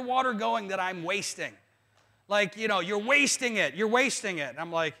 where's the water going that I'm wasting? You're wasting it. You're wasting it.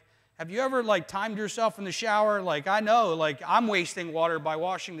 I'm like, have you ever timed yourself in the shower? I know, I'm wasting water by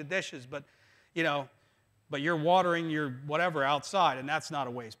washing the dishes, but you're watering your whatever outside, and that's not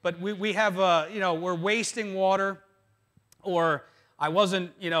a waste. But we have, we're wasting water, or I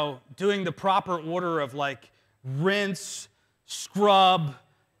wasn't, doing the proper order of rinse, scrub,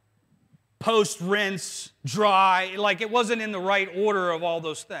 post-rinse, dry. It wasn't in the right order of all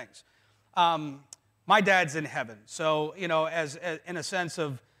those things. My dad's in heaven, so, as in a sense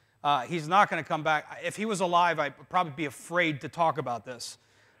of, he's not going to come back. If he was alive, I'd probably be afraid to talk about this.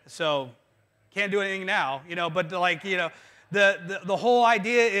 So, can't do anything now, but the whole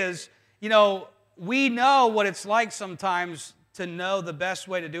idea is, we know what it's like sometimes to know the best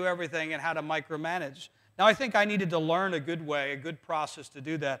way to do everything and how to micromanage. Now, I think I needed to learn a good way, a good process to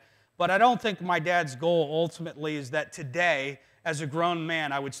do that. But I don't think my dad's goal ultimately is that today, as a grown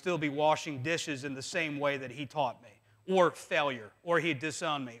man, I would still be washing dishes in the same way that he taught me, or failure, or he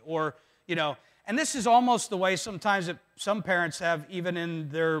disowned me, or, and this is almost the way sometimes that some parents have even in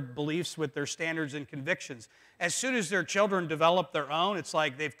their beliefs with their standards and convictions. As soon as their children develop their own, it's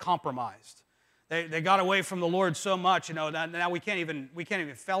like they've compromised. They got away from the Lord so much, now we can't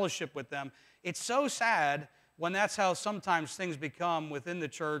even fellowship with them. It's so sad when that's how sometimes things become within the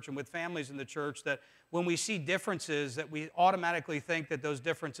church and with families in the church, that when we see differences, that we automatically think that those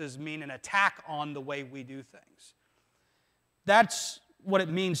differences mean an attack on the way we do things. That's what it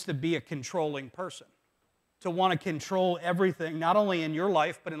means to be a controlling person, to want to control everything, not only in your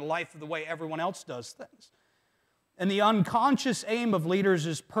life, but in the life of the way everyone else does things. And the unconscious aim of leaders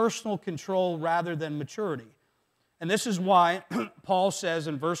is personal control rather than maturity. And this is why Paul says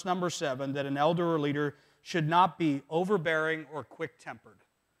in verse number 7 that an elder or leader should not be overbearing or quick-tempered.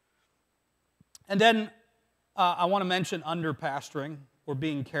 And then I want to mention under-pastoring or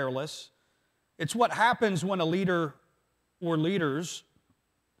being careless. It's what happens when a leader or leaders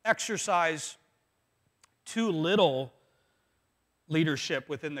exercise too little leadership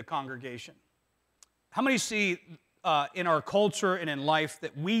within the congregation. How many see in our culture and in life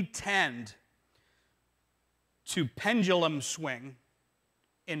that we tend to pendulum swing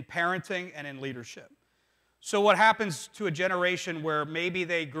in parenting and in leadership? So what happens to a generation where maybe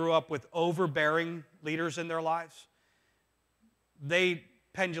they grew up with overbearing leaders in their lives? They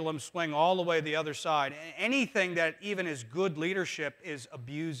pendulum swing all the way the other side. Anything that even is good leadership is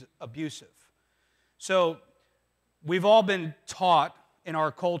abusive. So we've all been taught in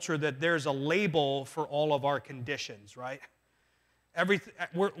our culture that there's a label for all of our conditions, right?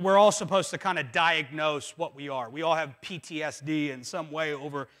 We're all supposed to kind of diagnose what we are. We all have PTSD in some way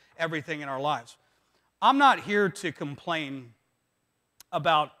over everything in our lives. I'm not here to complain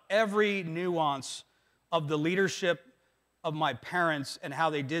about every nuance of the leadership of my parents and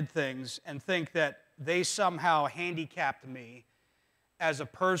how they did things and think that they somehow handicapped me as a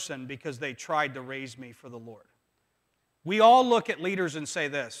person because they tried to raise me for the Lord. We all look at leaders and say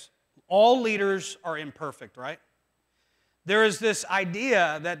this: all leaders are imperfect, right? There is this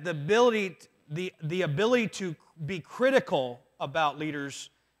idea that the ability to be critical about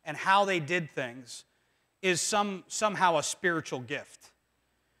leaders and how they did things is somehow a spiritual gift.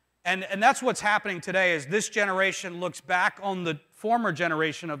 And that's what's happening today, is this generation looks back on the former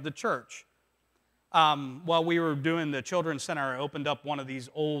generation of the church. While we were doing the Children's Center, I opened up one of these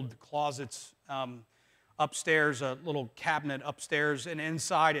old closets upstairs, a little cabinet upstairs, and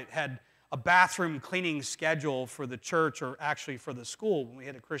inside it had a bathroom cleaning schedule for the church, or actually for the school when we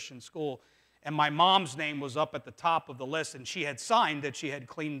had a Christian school. And my mom's name was up at the top of the list, and she had signed that she had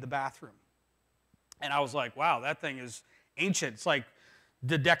cleaned the bathroom. And I was like, wow, that thing is ancient. It's like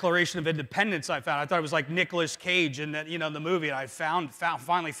the Declaration of Independence I found. I thought it was like Nicolas Cage in that, the movie, and I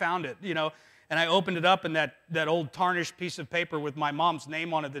finally found it, And I opened it up, and that old tarnished piece of paper with my mom's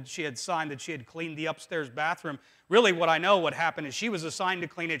name on it that she had signed, that she had cleaned the upstairs bathroom. Really, what I know what happened is she was assigned to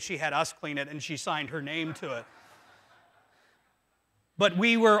clean it, she had us clean it, and she signed her name to it. But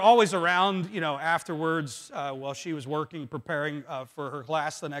we were always around, afterwards while she was working, preparing for her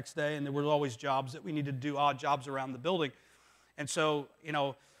class the next day, and there were always jobs that we needed to do, odd jobs around the building. And so,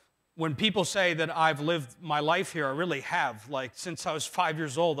 when people say that I've lived my life here, I really have. Like, since I was 5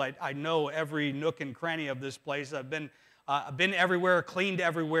 years old, I know every nook and cranny of this place. I've been everywhere, cleaned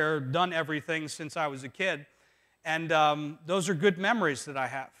everywhere, done everything since I was a kid. And those are good memories that I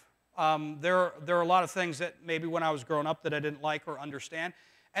have. There are a lot of things that maybe when I was growing up that I didn't like or understand.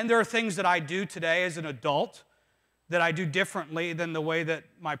 And there are things that I do today as an adult that I do differently than the way that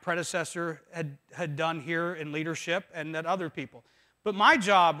my predecessor had done here in leadership and that other people. But my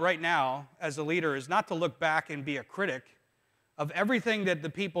job right now as a leader is not to look back and be a critic of everything that the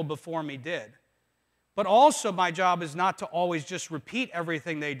people before me did. But also my job is not to always just repeat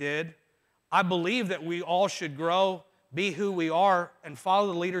everything they did. I believe that we all should grow, be who we are, and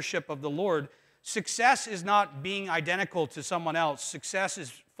follow the leadership of the Lord. Success is not being identical to someone else. Success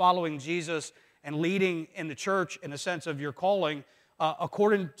is following Jesus and leading in the church in the sense of your calling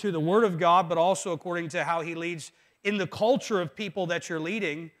according to the Word of God, but also according to how He leads in the culture of people that you're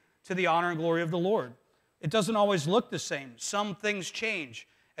leading to the honor and glory of the Lord. It doesn't always look the same. Some things change.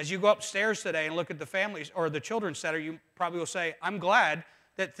 As you go upstairs today and look at the families or the children's center, you probably will say, I'm glad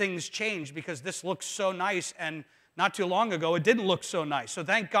that things change because this looks so nice, and not too long ago it didn't look so nice. So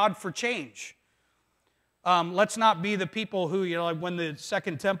thank God for change. Let's not be the people who, like when the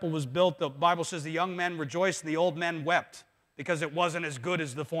second temple was built, the Bible says the young men rejoiced and the old men wept because it wasn't as good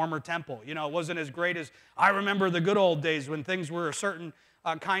as the former temple. It wasn't as great as, I remember the good old days when things were a certain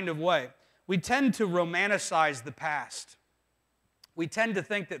kind of way. We tend to romanticize the past. We tend to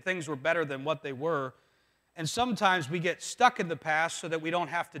think that things were better than what they were, and sometimes we get stuck in the past so that we don't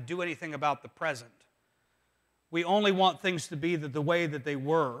have to do anything about the present. We only want things to be the way that they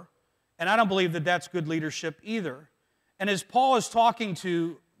were, and I don't believe that that's good leadership either. And as Paul is talking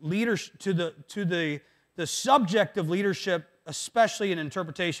to leaders, to the subject of leadership, especially in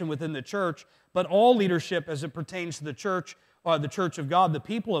interpretation within the church, but all leadership as it pertains to the church, or the church of God, the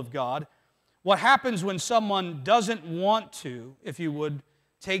people of God, what happens when someone doesn't want to, if you would,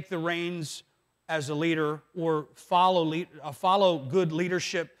 take the reins as a leader or follow good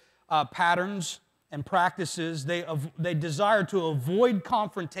leadership patterns and practices? They desire to avoid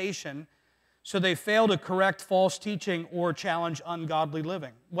confrontation, so they fail to correct false teaching or challenge ungodly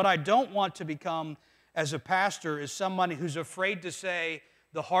living. What I don't want to become as a pastor is somebody who's afraid to say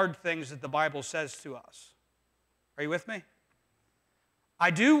the hard things that the Bible says to us. Are you with me? I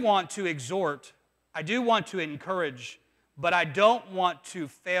do want to exhort, I do want to encourage, but I don't want to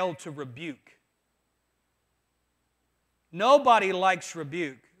fail to rebuke. Nobody likes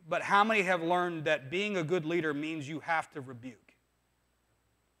rebuke, but how many have learned that being a good leader means you have to rebuke?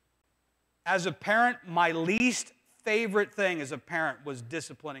 As a parent, my least favorite thing as a parent was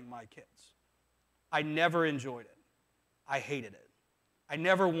disciplining my kids. I never enjoyed it. I hated it. I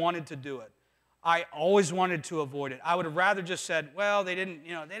never wanted to do it. I always wanted to avoid it. I would have rather just said, well, they didn't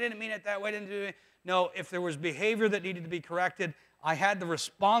mean it that way, didn't do it. No, if there was behavior that needed to be corrected, I had the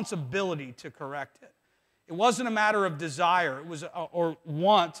responsibility to correct it. It wasn't a matter of desire, or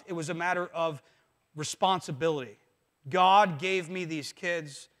want, it was a matter of responsibility. God gave me these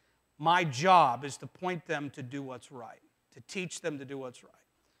kids. My job is to point them to do what's right, to teach them to do what's right.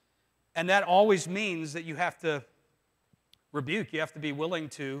 And that always means that you have to rebuke. You have to be willing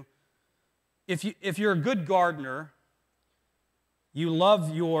to. If you're a good gardener, you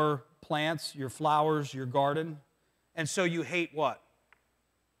love your plants, your flowers, your garden, and so you hate what?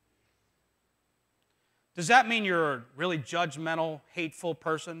 Does that mean you're a really judgmental, hateful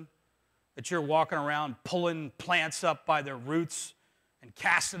person? That you're walking around pulling plants up by their roots and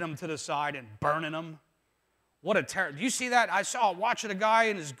casting them to the side and burning them? What a terror. Do you see that? I saw watching a guy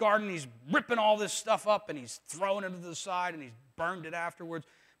in his garden, he's ripping all this stuff up and he's throwing it to the side and he's burned it afterwards.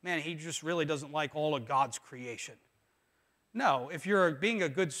 Man, he just really doesn't like all of God's creation. No, if you're being a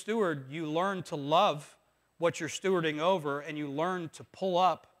good steward, you learn to love what you're stewarding over, and you learn to pull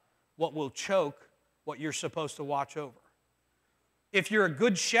up what will choke what you're supposed to watch over. If you're a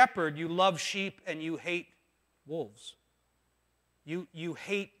good shepherd, you love sheep and you hate wolves. You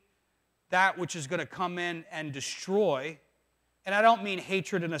hate that which is going to come in and destroy. And I don't mean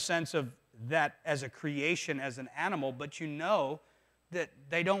hatred in a sense of that as a creation, as an animal, but you know that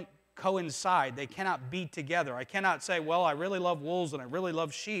they don't coincide. They cannot be together. I cannot say, well, I really love wolves and I really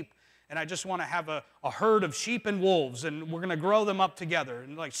love sheep, and I just want to have a herd of sheep and wolves, and we're going to grow them up together.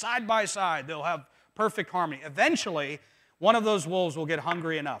 And like side by side, they'll have perfect harmony. Eventually, one of those wolves will get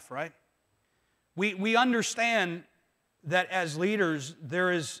hungry enough, right? We understand that as leaders,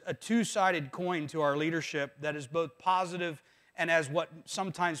 there is a two-sided coin to our leadership that is both positive and as what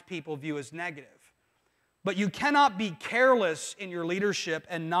sometimes people view as negative. But you cannot be careless in your leadership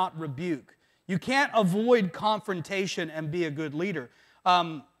and not rebuke. You can't avoid confrontation and be a good leader.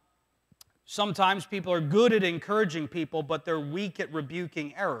 Sometimes people are good at encouraging people, but they're weak at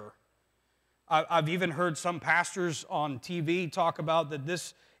rebuking error. I've even heard some pastors on TV talk about that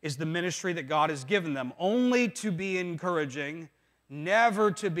this is the ministry that God has given them, only to be encouraging,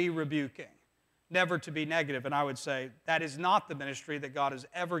 never to be rebuking, never to be negative. And I would say that is not the ministry that God has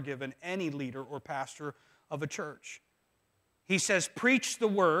ever given any leader or pastor of a church. He says, preach the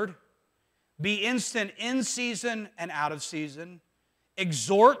word, be instant in season and out of season,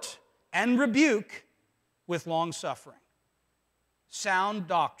 exhort and rebuke with long suffering. Sound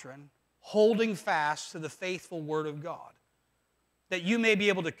doctrine, holding fast to the faithful word of God, that you may be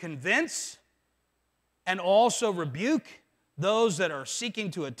able to convince and also rebuke those that are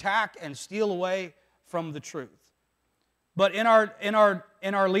seeking to attack and steal away from the truth. But in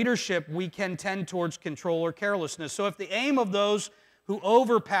our leadership, we can tend towards control or carelessness. So if the aim of those who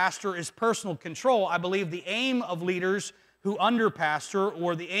over-pastor is personal control, I believe the aim of leaders who under-pastor,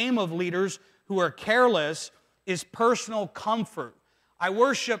 or the aim of leaders who are careless, is personal comfort. I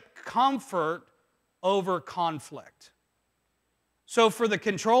worship comfort over conflict. So for the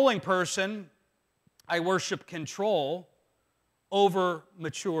controlling person, I worship control over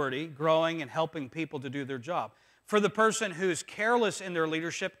maturity, growing and helping people to do their job. For the person who's careless in their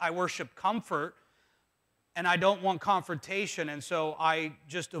leadership, I worship comfort, and I don't want confrontation, and so I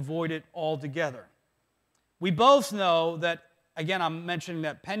just avoid it altogether. We both know that, again, I'm mentioning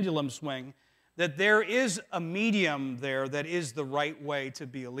that pendulum swing, that there is a medium there that is the right way to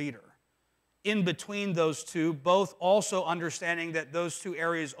be a leader. In between those two, both also understanding that those two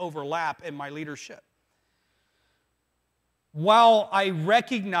areas overlap in my leadership. While I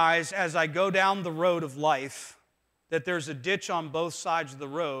recognize as I go down the road of life that there's a ditch on both sides of the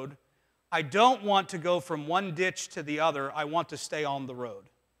road, I don't want to go from one ditch to the other. I want to stay on the road.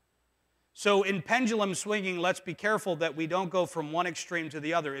 So in pendulum swinging, let's be careful that we don't go from one extreme to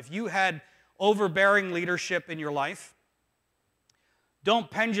the other. If you had overbearing leadership in your life, don't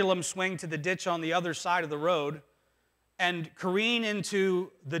pendulum swing to the ditch on the other side of the road and careen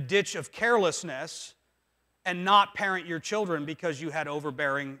into the ditch of carelessness and not parent your children because you had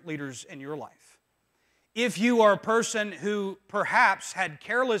overbearing leaders in your life. If you are a person who perhaps had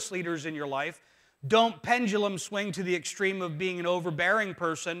careless leaders in your life, don't pendulum swing to the extreme of being an overbearing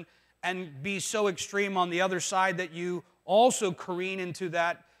person and be so extreme on the other side that you also careen into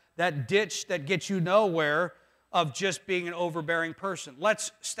that ditch that gets you nowhere of just being an overbearing person.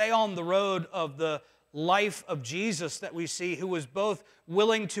 Let's stay on the road of the life of Jesus that we see, who was both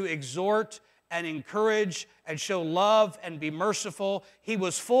willing to exhort and encourage and show love and be merciful. He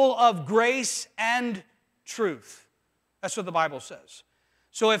was full of grace and truth. That's what the Bible says.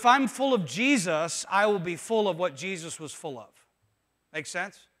 So if I'm full of Jesus, I will be full of what Jesus was full of. Make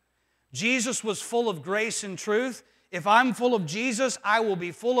sense? Jesus was full of grace and truth. If I'm full of Jesus, I will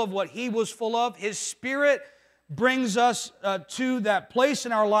be full of what He was full of. His Spirit brings us to that place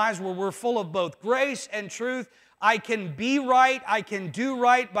in our lives where we're full of both grace and truth. I can be right, I can do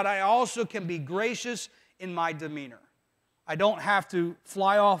right, but I also can be gracious in my demeanor. I don't have to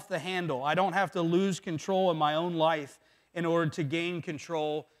fly off the handle. I don't have to lose control in my own life in order to gain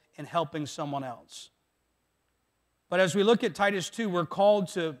control in helping someone else. But as we look at Titus 2, we're called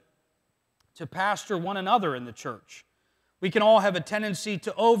to pastor one another in the church. We can all have a tendency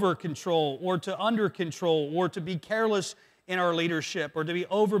to over-control or to under-control or to be careless in our leadership or to be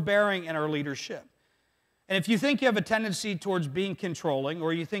overbearing in our leadership. And if you think you have a tendency towards being controlling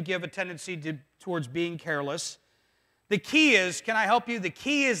or you think you have a tendency towards being careless, the key is, can I help you? The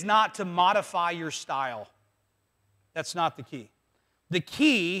key is not to modify your style. That's not the key. The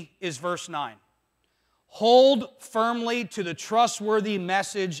key is verse 9. Hold firmly to the trustworthy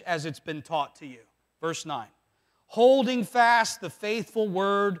message as it's been taught to you. Verse 9. Holding fast the faithful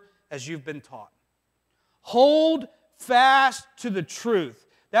word as you've been taught. Hold fast to the truth.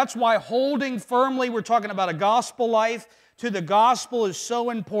 That's why holding firmly, we're talking about a gospel life, to the gospel is so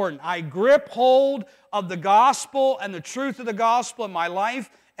important. I grip hold of the gospel and the truth of the gospel in my life,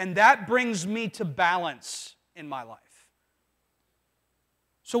 and that brings me to balance in my life.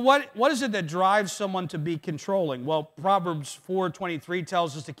 So what is it that drives someone to be controlling? Well, Proverbs 4:23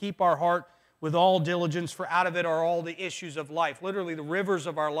 tells us to keep our heart with all diligence, for out of it are all the issues of life. Literally, the rivers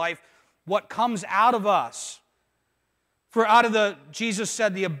of our life, what comes out of us. For out of Jesus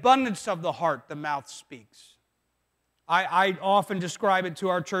said, the abundance of the heart, the mouth speaks. I often describe it to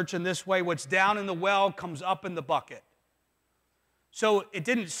our church in this way: what's down in the well comes up in the bucket. So it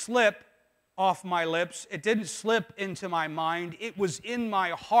didn't slip off my lips. It didn't slip into my mind. It was in my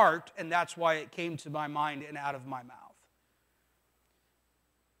heart, and that's why it came to my mind and out of my mouth.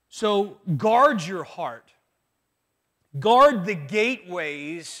 So guard your heart. Guard the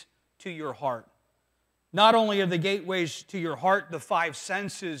gateways to your heart. Not only are the gateways to your heart the five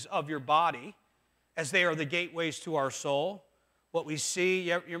senses of your body, as they are the gateways to our soul. What we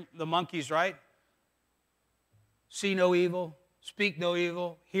see, the monkeys, right? See no evil, speak no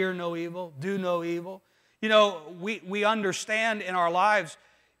evil, hear no evil, do no evil. You know, we understand in our lives,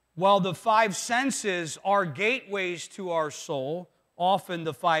 while the five senses are gateways to our soul, often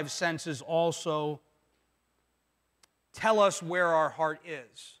the five senses also tell us where our heart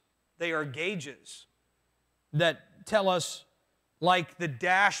is. They are gauges that tell us, like the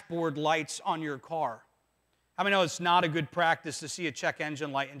dashboard lights on your car. How many know it's not a good practice to see a check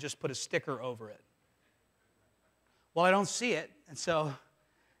engine light and just put a sticker over it? Well, I don't see it, and so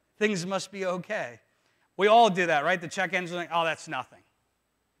things must be okay. We all do that, right? The check engine light, oh, that's nothing.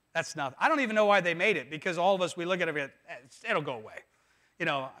 That's nothing. I don't even know why they made it, because all of us, we look at it, it'll go away. You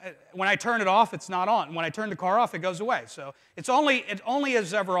know, when I turn it off, it's not on. When I turn the car off, it goes away. So it only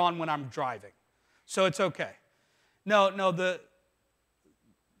is ever on when I'm driving. So it's okay. No,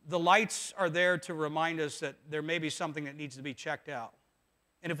 the lights are there to remind us that there may be something that needs to be checked out.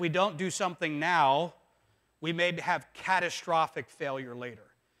 And if we don't do something now, we may have catastrophic failure later.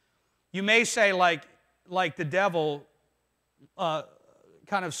 You may say, like the devil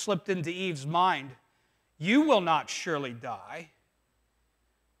kind of slipped into Eve's mind, you will not surely die.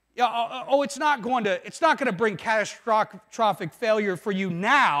 It's not going to bring catastrophic failure for you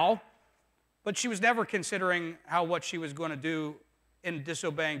now. But she was never considering how what she was going to do in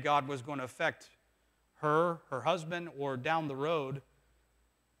disobeying God was going to affect her, her husband, or down the road,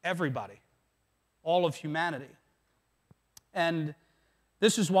 everybody, all of humanity. And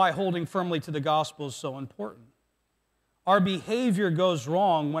this is why holding firmly to the gospel is so important. Our behavior goes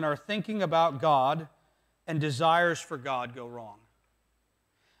wrong when our thinking about God and desires for God go wrong.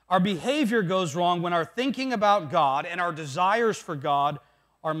 Our behavior goes wrong when our thinking about God and our desires for God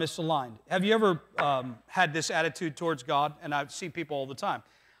are misaligned. Have you ever had this attitude towards God? And I see people all the time.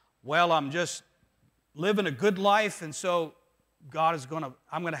 Well, I'm just living a good life, and so I'm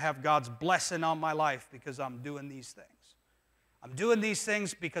going to have God's blessing on my life because I'm doing these things. I'm doing these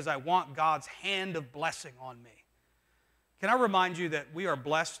things because I want God's hand of blessing on me. Can I remind you that we are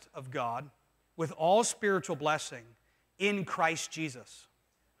blessed of God with all spiritual blessing in Christ Jesus?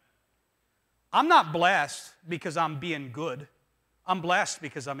 I'm not blessed because I'm being good. I'm blessed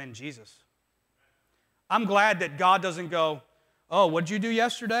because I'm in Jesus. I'm glad that God doesn't go, oh, what'd you do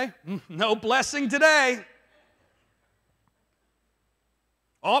yesterday? No blessing today.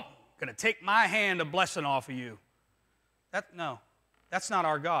 Oh, going to take my hand of blessing off of you. No, that's not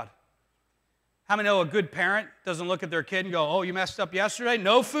our God. How many know a good parent doesn't look at their kid and go, oh, you messed up yesterday?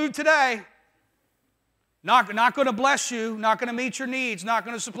 No food today. Not going to bless you, not going to meet your needs, not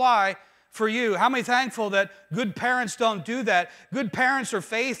going to supply for you. How many thankful that good parents don't do that? Good parents are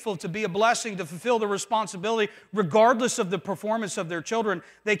faithful to be a blessing, to fulfill the responsibility, regardless of the performance of their children.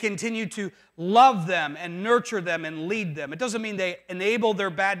 They continue to love them and nurture them and lead them. It doesn't mean they enable their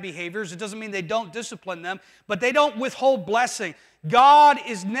bad behaviors. It doesn't mean they don't discipline them, but they don't withhold blessing. God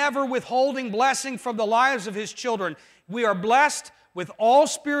is never withholding blessing from the lives of His children. We are blessed with all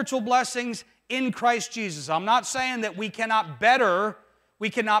spiritual blessings in Christ Jesus. I'm not saying that we cannot better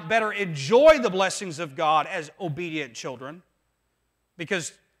enjoy the blessings of God as obedient children,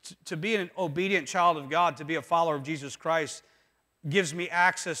 because to be an obedient child of God, to be a follower of Jesus Christ, gives me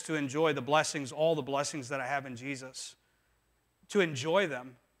access to enjoy the blessings, all the blessings that I have in Jesus, to enjoy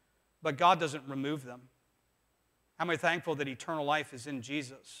them, but God doesn't remove them. How many thankful that eternal life is in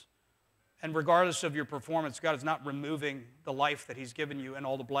Jesus? And regardless of your performance, God is not removing the life that He's given you and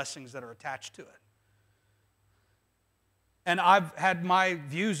all the blessings that are attached to it. And I've had my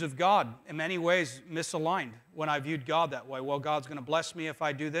views of God in many ways misaligned when I viewed God that way. Well, God's going to bless me if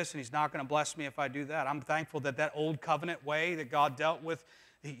I do this, and He's not going to bless me if I do that. I'm thankful that that old covenant way that God dealt with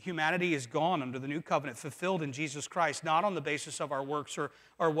humanity is gone under the new covenant, fulfilled in Jesus Christ, not on the basis of our works or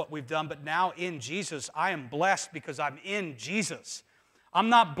what we've done, but now in Jesus. I am blessed because I'm in Jesus. I'm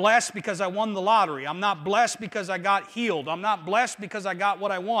not blessed because I won the lottery. I'm not blessed because I got healed. I'm not blessed because I got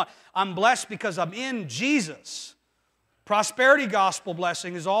what I want. I'm blessed because I'm in Jesus. Prosperity gospel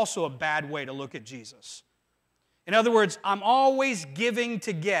blessing is also a bad way to look at Jesus. In other words, I'm always giving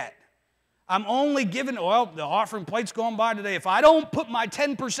to get. I'm only giving, well, the offering plate's going by today. If I don't put my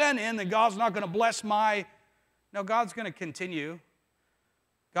 10% in, then God's not going to bless my... No, God's going to continue.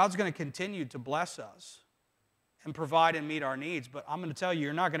 God's going to continue to bless us and provide and meet our needs. But I'm going to tell you,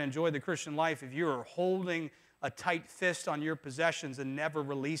 you're not going to enjoy the Christian life if you are holding a tight fist on your possessions and never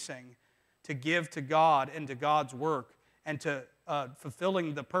releasing to give to God and to God's work and to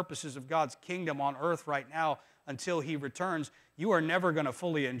fulfilling the purposes of God's kingdom on earth right now until He returns. You are never going to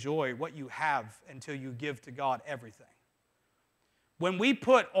fully enjoy what you have until you give to God everything. When we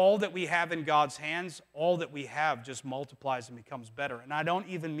put all that we have in God's hands, all that we have just multiplies and becomes better. And I don't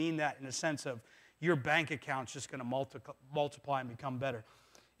even mean that in the sense of your bank account's just going to multiply and become better.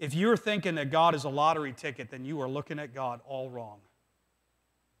 If you're thinking that God is a lottery ticket, then you are looking at God all wrong.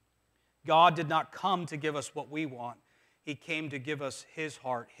 God did not come to give us what we want. He came to give us His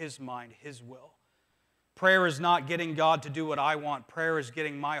heart, His mind, His will. Prayer is not getting God to do what I want. Prayer is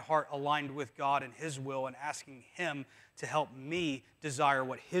getting my heart aligned with God and His will and asking Him to help me desire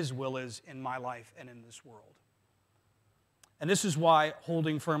what His will is in my life and in this world. And this is why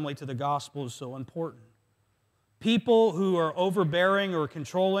holding firmly to the gospel is so important. People who are overbearing or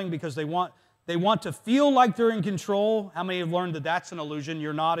controlling because they want to feel like they're in control. How many have learned that that's an illusion?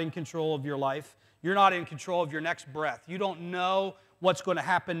 You're not in control of your life. You're not in control of your next breath. You don't know what's going to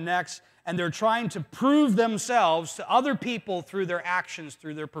happen next. And they're trying to prove themselves to other people through their actions,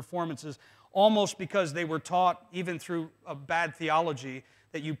 through their performances, almost because they were taught, even through a bad theology,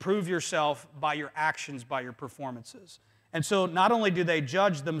 that you prove yourself by your actions, by your performances. And so not only do they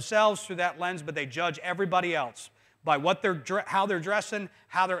judge themselves through that lens, but they judge everybody else by how they're dressing,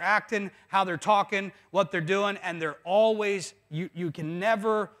 how they're acting, how they're talking, what they're doing, and they're always, you can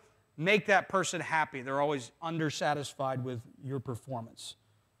never make that person happy. They're always undersatisfied with your performance.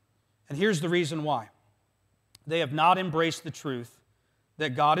 And here's the reason why. They have not embraced the truth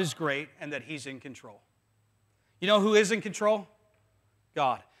that God is great and that He's in control. You know who is in control?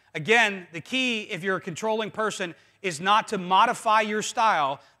 God. Again, the key, if you're a controlling person, is not to modify your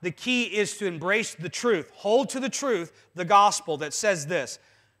style. The key is to embrace the truth. Hold to the truth, the gospel that says this: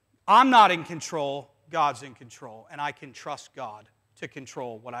 I'm not in control, God's in control, and I can trust God to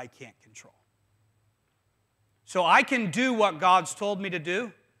control what I can't control. So I can do what God's told me to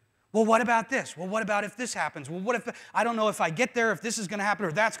do. Well, what about this? Well, what about if this happens? Well, what if, I don't know if I get there, if this is going to happen,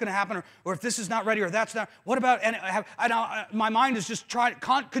 or that's going to happen, or if this is not ready, or that's not. What about, and my mind is just trying to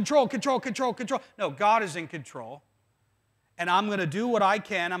control. No, God is in control. And I'm going to do what I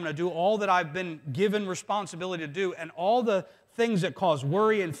can. I'm going to do all that I've been given responsibility to do. And all the things that cause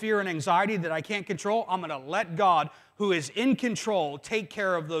worry and fear and anxiety that I can't control, I'm going to let God, who is in control, take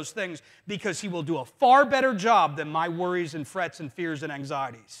care of those things, because He will do a far better job than my worries and frets and fears and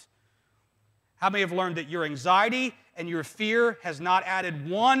anxieties. How many have learned that your anxiety and your fear has not added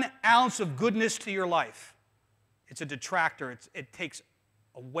 1 ounce of goodness to your life? It's a detractor. It takes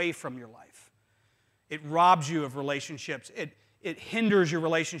away from your life. It robs you of relationships. It hinders your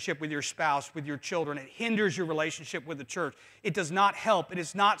relationship with your spouse, with your children. It hinders your relationship with the church. It does not help. It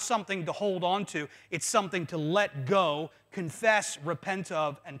is not something to hold on to. It's something to let go, confess, repent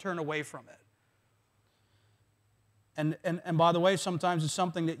of, and turn away from it. And by the way, sometimes it's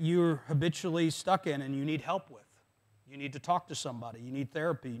something that you're habitually stuck in and you need help with. You need to talk to somebody. You need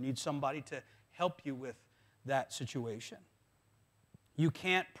therapy. You need somebody to help you with that situation. You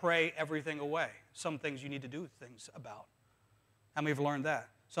can't pray everything away. Some things you need to do things about. How many have learned that?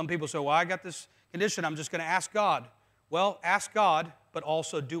 Some people say, well, I got this condition, I'm just going to ask God. Well, ask God, but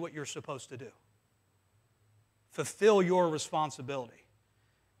also do what you're supposed to do. Fulfill your responsibility.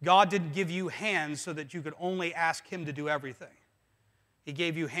 God didn't give you hands so that you could only ask Him to do everything. He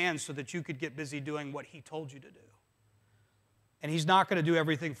gave you hands so that you could get busy doing what He told you to do. And He's not going to do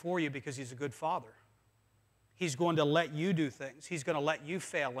everything for you because He's a good Father. He's going to let you do things. He's going to let you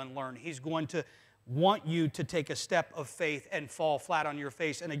fail and learn. He's going to want you to take a step of faith and fall flat on your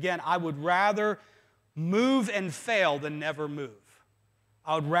face. And again, I would rather move and fail than never move.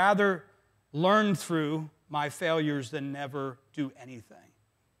 I would rather learn through my failures than never do anything.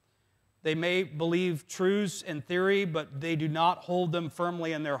 They may believe truths in theory, but they do not hold them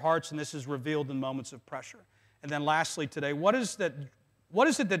firmly in their hearts, and this is revealed in moments of pressure. And then lastly today, what is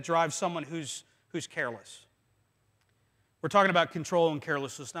it that drives someone who's careless? We're talking about control and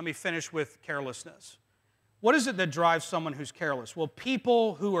carelessness. Let me finish with carelessness. What is it that drives someone who's careless? Well,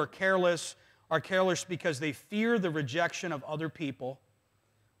 people who are careless because they fear the rejection of other people,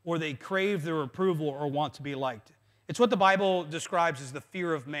 or they crave their approval or want to be liked. It's what the Bible describes as the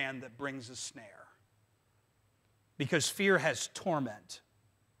fear of man that brings a snare, because fear has torment.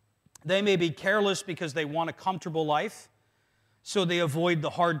 They may be careless because they want a comfortable life, so they avoid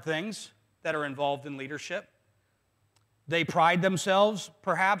the hard things that are involved in leadership. They pride themselves,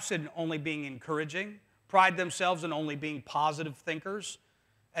 perhaps, in only being encouraging, pride themselves in only being positive thinkers,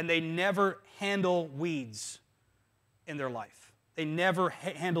 and they never handle weeds in their life. They never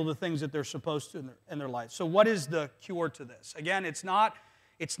handle the things that they're supposed to in their life. So what is the cure to this? Again, it's not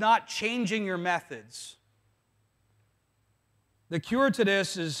changing your methods. The cure to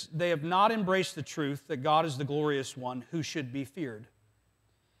this is they have not embraced the truth that God is the glorious one who should be feared.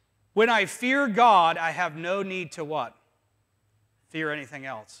 When I fear God, I have no need to what? Fear anything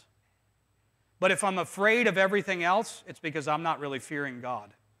else. But if I'm afraid of everything else, it's because I'm not really fearing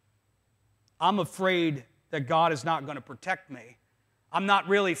God. I'm afraid that God is not going to protect me. I'm not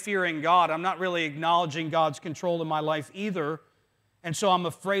really fearing God. I'm not really acknowledging God's control in my life either. And so I'm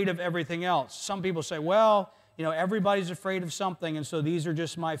afraid of everything else. Some people say, well, everybody's afraid of something, and so these are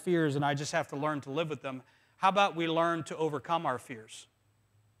just my fears, and I just have to learn to live with them. How about we learn to overcome our fears?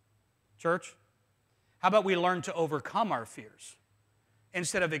 Church, how about we learn to overcome our fears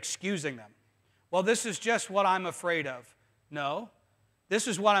instead of excusing them? Well, this is just what I'm afraid of. No, this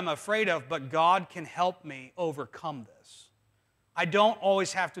is what I'm afraid of, but God can help me overcome this. I don't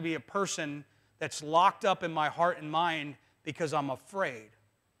always have to be a person that's locked up in my heart and mind because I'm afraid.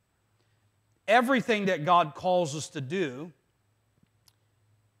 Everything that God calls us to do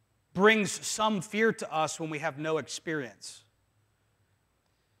brings some fear to us when we have no experience.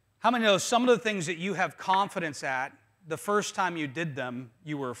 How many know some of the things that you have confidence at, the first time you did them,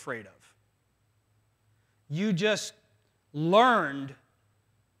 you were afraid of? You just learned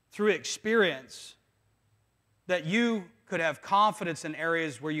through experience that you could have confidence in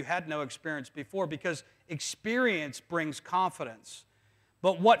areas where you had no experience before, because experience brings confidence.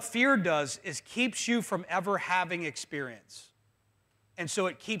 But what fear does is keeps you from ever having experience. And so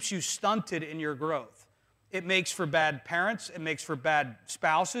it keeps you stunted in your growth. It makes for bad parents. It makes for bad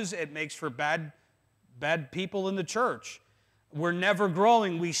spouses. It makes for bad people in the church. We're never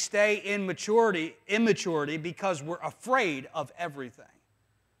growing. We stay in immaturity because we're afraid of everything.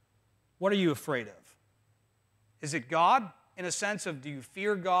 What are you afraid of? Is it God? In a sense of, do you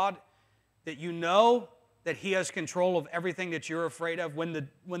fear God? That you know that He has control of everything that you're afraid of? When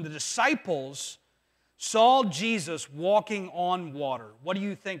the disciples saw Jesus walking on water, what do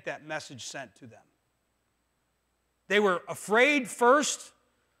you think that message sent to them? They were afraid first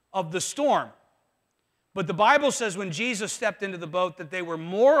of the storm. But the Bible says when Jesus stepped into the boat that they were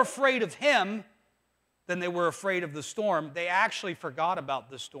more afraid of Him than they were afraid of the storm. They actually forgot about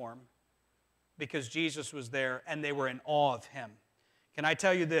the storm because Jesus was there and they were in awe of Him. Can I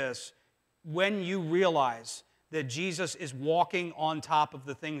tell you this? When you realize that Jesus is walking on top of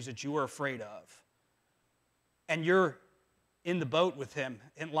the things that you are afraid of, and you're in the boat with Him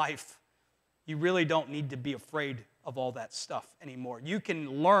in life, you really don't need to be afraid of all that stuff anymore. You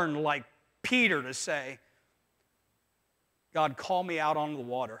can learn, like Peter, to say, God, call me out on the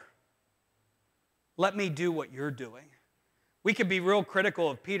water. Let me do what you're doing. We could be real critical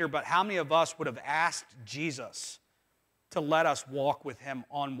of Peter, but how many of us would have asked Jesus to let us walk with Him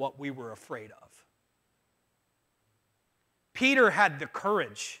on what we were afraid of? Peter had the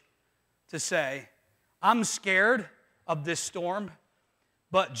courage to say, I'm scared of this storm,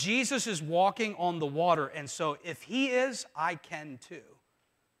 but Jesus is walking on the water, and so if He is, I can too,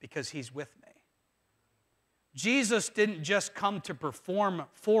 because He's with me. Jesus didn't just come to perform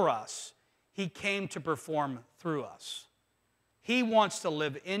for us, He came to perform through us. He wants to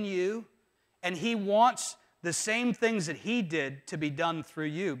live in you, and He wants the same things that He did to be done through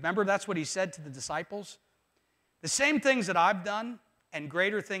you. Remember, that's what He said to the disciples? The same things that I've done, and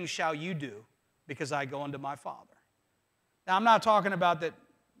greater things shall you do, because I go unto my Father. Now, I'm not talking about that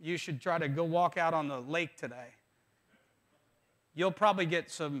you should try to go walk out on the lake today. You'll probably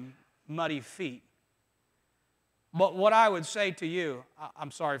get some muddy feet. But what I would say to you,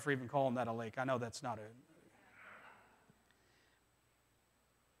 I'm sorry for even calling that a lake. I know that's not a...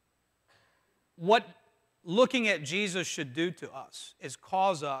 What looking at Jesus should do to us is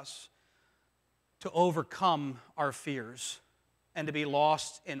cause us to overcome our fears and to be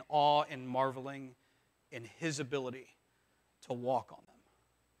lost in awe and marveling in His ability to walk on them,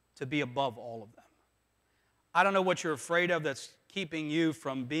 to be above all of them. I don't know what you're afraid of that's keeping you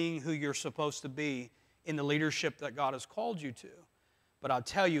from being who you're supposed to be in the leadership that God has called you to. But I'll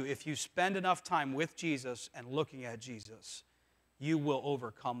tell you, if you spend enough time with Jesus and looking at Jesus, you will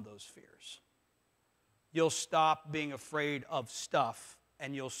overcome those fears. You'll stop being afraid of stuff,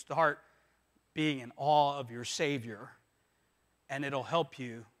 and you'll start being in awe of your Savior, and it'll help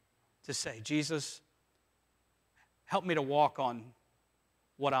you to say, Jesus, help me to walk on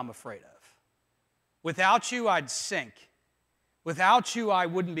what I'm afraid of. Without you, I'd sink. Without you, I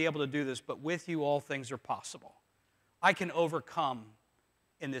wouldn't be able to do this, but with you, all things are possible. I can overcome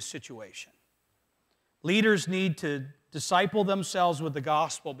in this situation. Leaders need to disciple themselves with the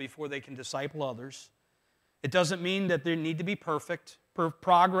gospel before they can disciple others. It doesn't mean that they need to be perfect.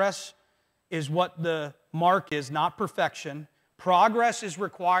 Progress is what the mark is, not perfection. Progress is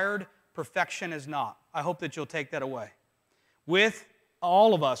required, perfection is not. I hope that you'll take that away. With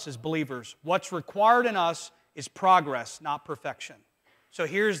all of us as believers, what's required in us is progress, not perfection. So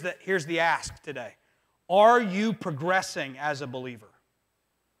here's the ask today. Are you progressing as a believer?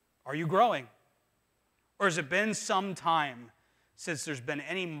 Are you growing? Or has it been some time since there's been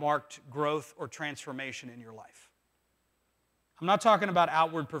any marked growth or transformation in your life? I'm not talking about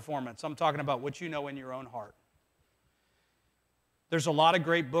outward performance. I'm talking about what you know in your own heart. There's a lot of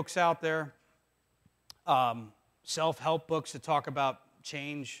great books out there, self-help books that talk about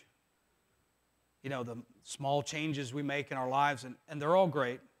change, the small changes we make in our lives, and they're all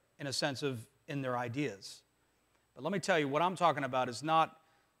great in a sense of in their ideas. But let me tell you, what I'm talking about is not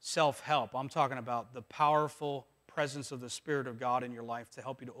self-help. I'm talking about the powerful presence of the Spirit of God in your life to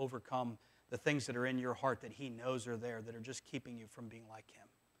help you to overcome the things that are in your heart that He knows are there, that are just keeping you from being like Him.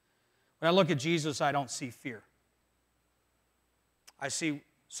 When I look at Jesus, I don't see fear. I see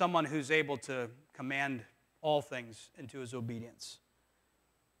someone who's able to command all things into His obedience.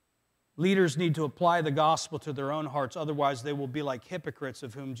 Leaders need to apply the gospel to their own hearts, otherwise they will be like hypocrites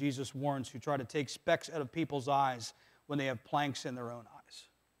of whom Jesus warns, who try to take specks out of people's eyes when they have planks in their own eyes.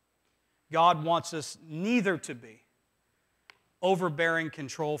 God wants us neither to be overbearing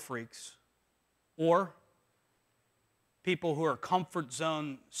control freaks or people who are comfort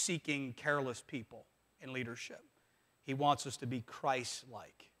zone seeking careless people in leadership. He wants us to be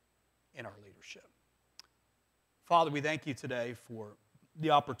Christ-like in our leadership. Father, we thank you today for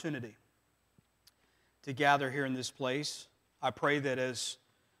the opportunity to gather here in this place. I pray that as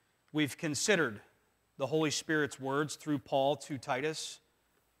we've considered the Holy Spirit's words through Paul to Titus,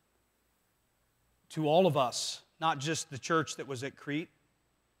 to all of us, not just the church that was at Crete,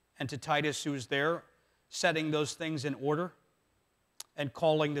 and to Titus who was there, setting those things in order and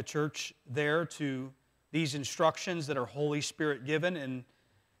calling the church there to these instructions that are Holy Spirit given and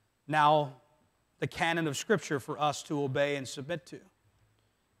now the canon of Scripture for us to obey and submit to.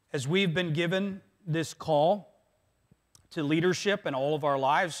 As we've been given this call to leadership in all of our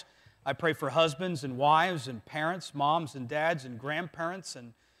lives, I pray for husbands and wives and parents, moms and dads and grandparents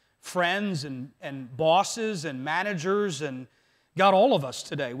and friends and bosses and managers and God, all of us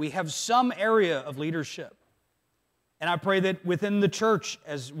today. We have some area of leadership. And I pray that within the church,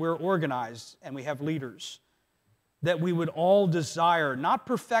 as we're organized and we have leaders, that we would all desire, not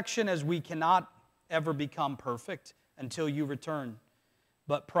perfection as we cannot ever become perfect until you return,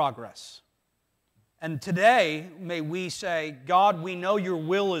 but progress. And today, may we say, God, we know your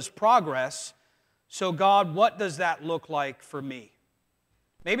will is progress, so God, what does that look like for me?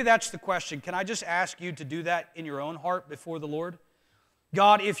 Maybe that's the question. Can I just ask you to do that in your own heart before the Lord?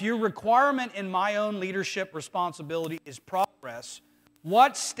 God, if your requirement in my own leadership responsibility is progress,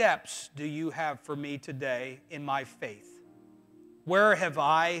 what steps do you have for me today in my faith? Where have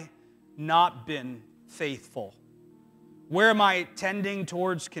I not been faithful? Where am I tending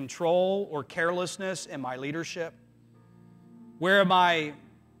towards control or carelessness in my leadership? Where am I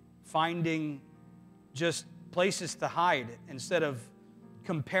finding just places to hide instead of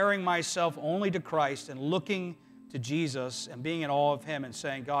comparing myself only to Christ and looking to Jesus and being in awe of Him and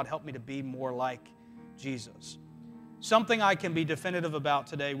saying, God, help me to be more like Jesus? Something I can be definitive about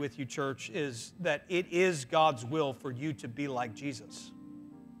today with you, church, is that it is God's will for you to be like Jesus.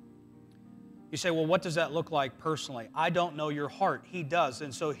 You say, well, what does that look like personally? I don't know your heart. He does.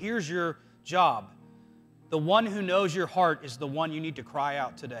 And so here's your job. The one who knows your heart is the one you need to cry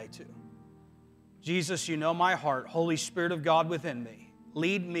out today to. Jesus, you know my heart. Holy Spirit of God within me,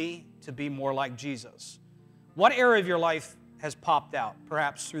 lead me to be more like Jesus. What area of your life has popped out,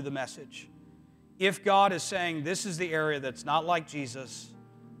 perhaps through the message? If God is saying, this is the area that's not like Jesus,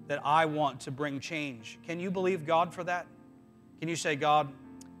 that I want to bring change, can you believe God for that? Can you say, God,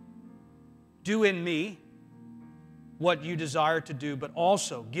 do in me what you desire to do, but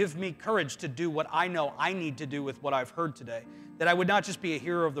also give me courage to do what I know I need to do with what I've heard today, that I would not just be a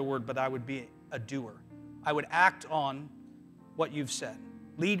hearer of the word, but I would be a doer. I would act on what you've said.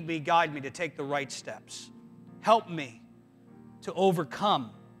 Lead me, guide me to take the right steps. Help me to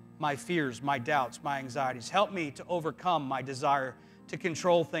overcome my fears, my doubts, my anxieties. Help me to overcome my desire to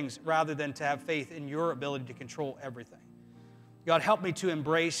control things rather than to have faith in your ability to control everything. God, help me to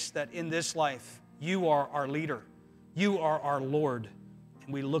embrace that in this life, you are our leader. You are our Lord,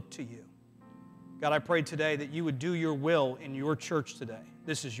 and we look to you. God, I pray today that you would do your will in your church today.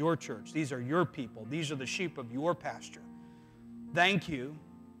 This is your church. These are your people. These are the sheep of your pasture. Thank you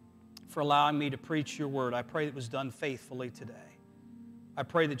for allowing me to preach your word. I pray it was done faithfully today. I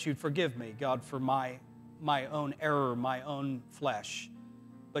pray that you'd forgive me, God, for my own error, my own flesh.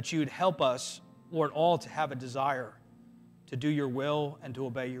 But you'd help us, Lord, all to have a desire to do your will and to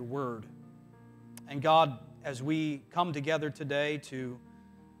obey your word. And God, as we come together today to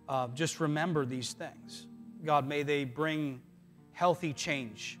just remember these things, God, may they bring healthy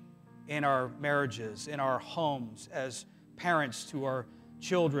change in our marriages, in our homes, as parents to our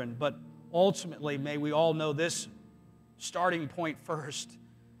children. But ultimately, may we all know this starting point first,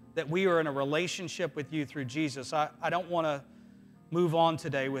 that we are in a relationship with you through Jesus. I don't want to move on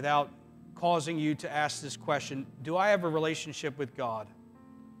today without causing you to ask this question. Do I have a relationship with God?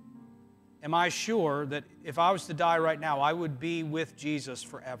 Am I sure that if I was to die right now, I would be with Jesus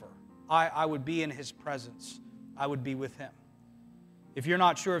forever? I would be in His presence. I would be with Him. If you're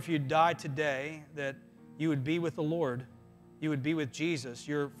not sure if you'd die today that you would be with the Lord, you would be with Jesus,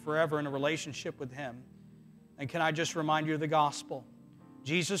 you're forever in a relationship with Him. And can I just remind you of the gospel?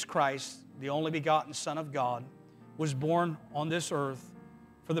 Jesus Christ, the only begotten Son of God, was born on this earth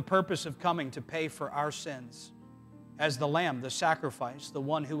for the purpose of coming to pay for our sins as the Lamb, the sacrifice, the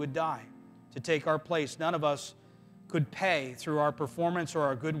one who would die to take our place. None of us could pay through our performance or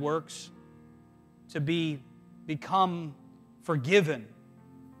our good works to become forgiven,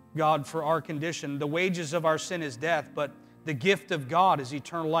 God, for our condition. The wages of our sin is death, but the gift of God is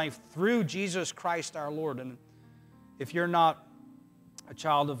eternal life through Jesus Christ our Lord. And if you're not a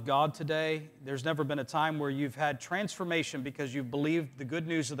child of God today, there's never been a time where you've had transformation because you've believed the good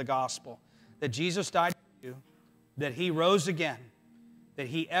news of the gospel, that Jesus died for you, that He rose again, that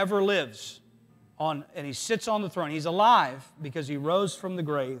He ever lives and He sits on the throne. He's alive because He rose from the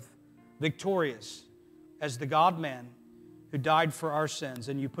grave, victorious. as the God-man who died for our sins,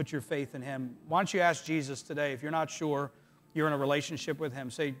 and you put your faith in him, why don't you ask Jesus today, if you're not sure you're in a relationship with him,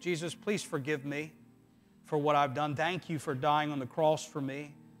 say, Jesus, please forgive me for what I've done. Thank you for dying on the cross for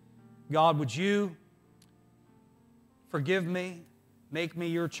me. God, would you forgive me, make me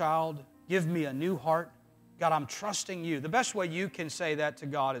your child, give me a new heart. God, I'm trusting you. The best way you can say that to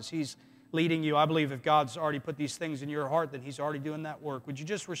God is he's leading you. I believe if God's already put these things in your heart, then he's already doing that work. Would you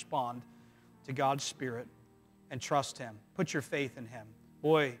just respond to God's Spirit and trust him? Put your faith in him.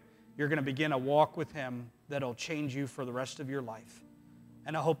 Boy, you're going to begin a walk with him that'll change you for the rest of your life.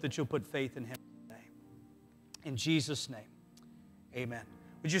 And I hope that you'll put faith in him today. In Jesus' name, amen.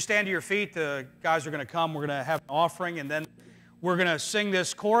 Would you stand to your feet? The guys are going to come. We're going to have an offering, and then we're going to sing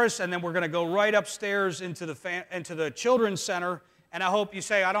this chorus, and then we're going to go right upstairs into the children's center. And I hope you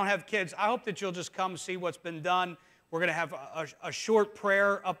say, I don't have kids. I hope that you'll just come see what's been done. We're going to have a short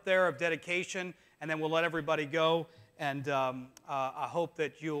prayer up there of dedication, and then we'll let everybody go. And I hope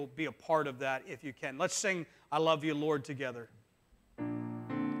that you'll be a part of that if you can. Let's sing I Love You, Lord, together.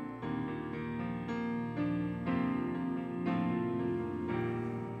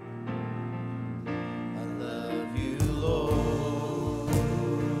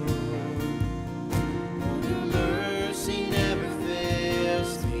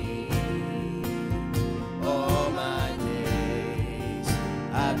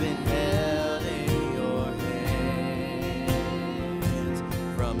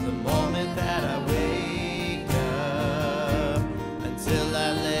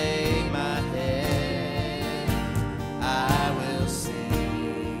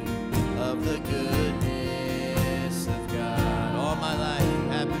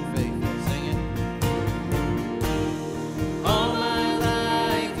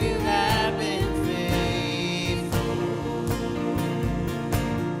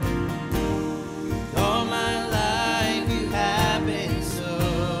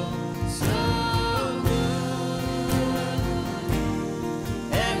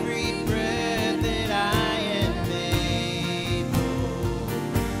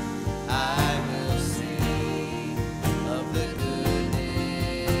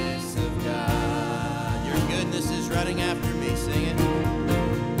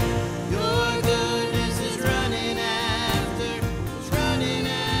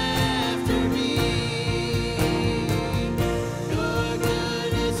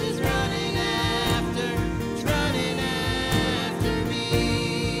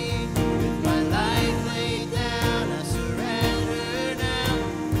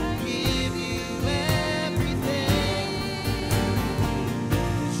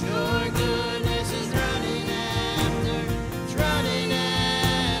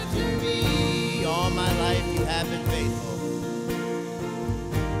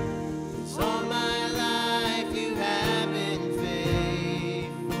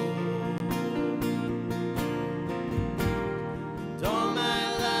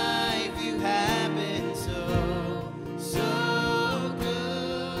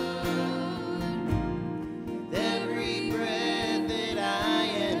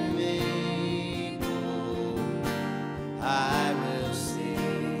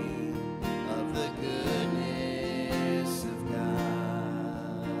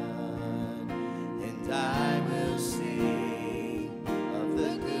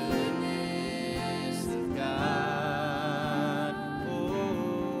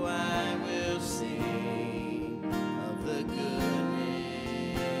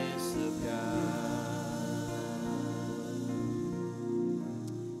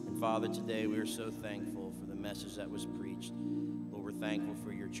 Father, today we are so thankful for the message that was preached. Lord, we're thankful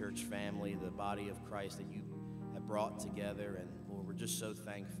for your church family, the body of Christ that you have brought together. And Lord, we're just so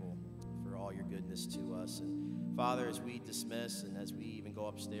thankful for all your goodness to us. And Father, as we dismiss and as we even go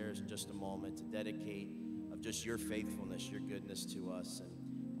upstairs in just a moment to dedicate of just your faithfulness, your goodness to us. And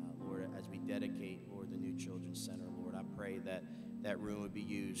Lord, as we dedicate, Lord, the new Children's Center, Lord, I pray that that room would be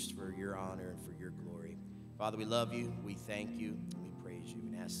used for your honor and for your glory. Father, we love you. We thank you. We praise you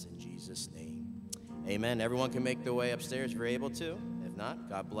and ask in Jesus' name. Amen. Everyone can make their way upstairs if you're able to. If not,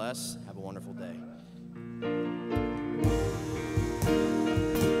 God bless. Have a wonderful day.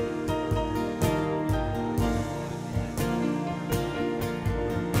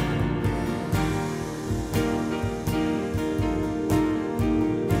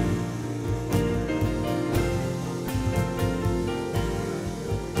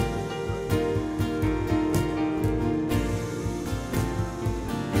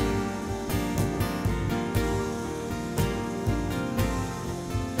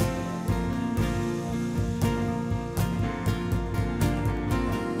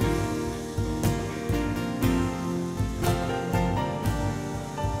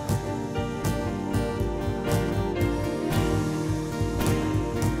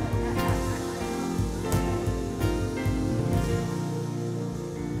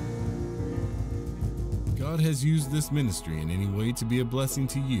 God has used this ministry in any way to be a blessing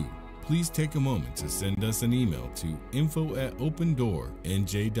to you, please take a moment to send us an email to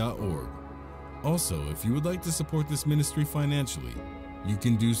info@opendoornj.org. Also, if you would like to support this ministry financially, you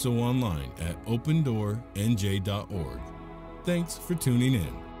can do so online at opendoornj.org. Thanks for tuning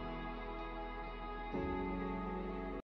in.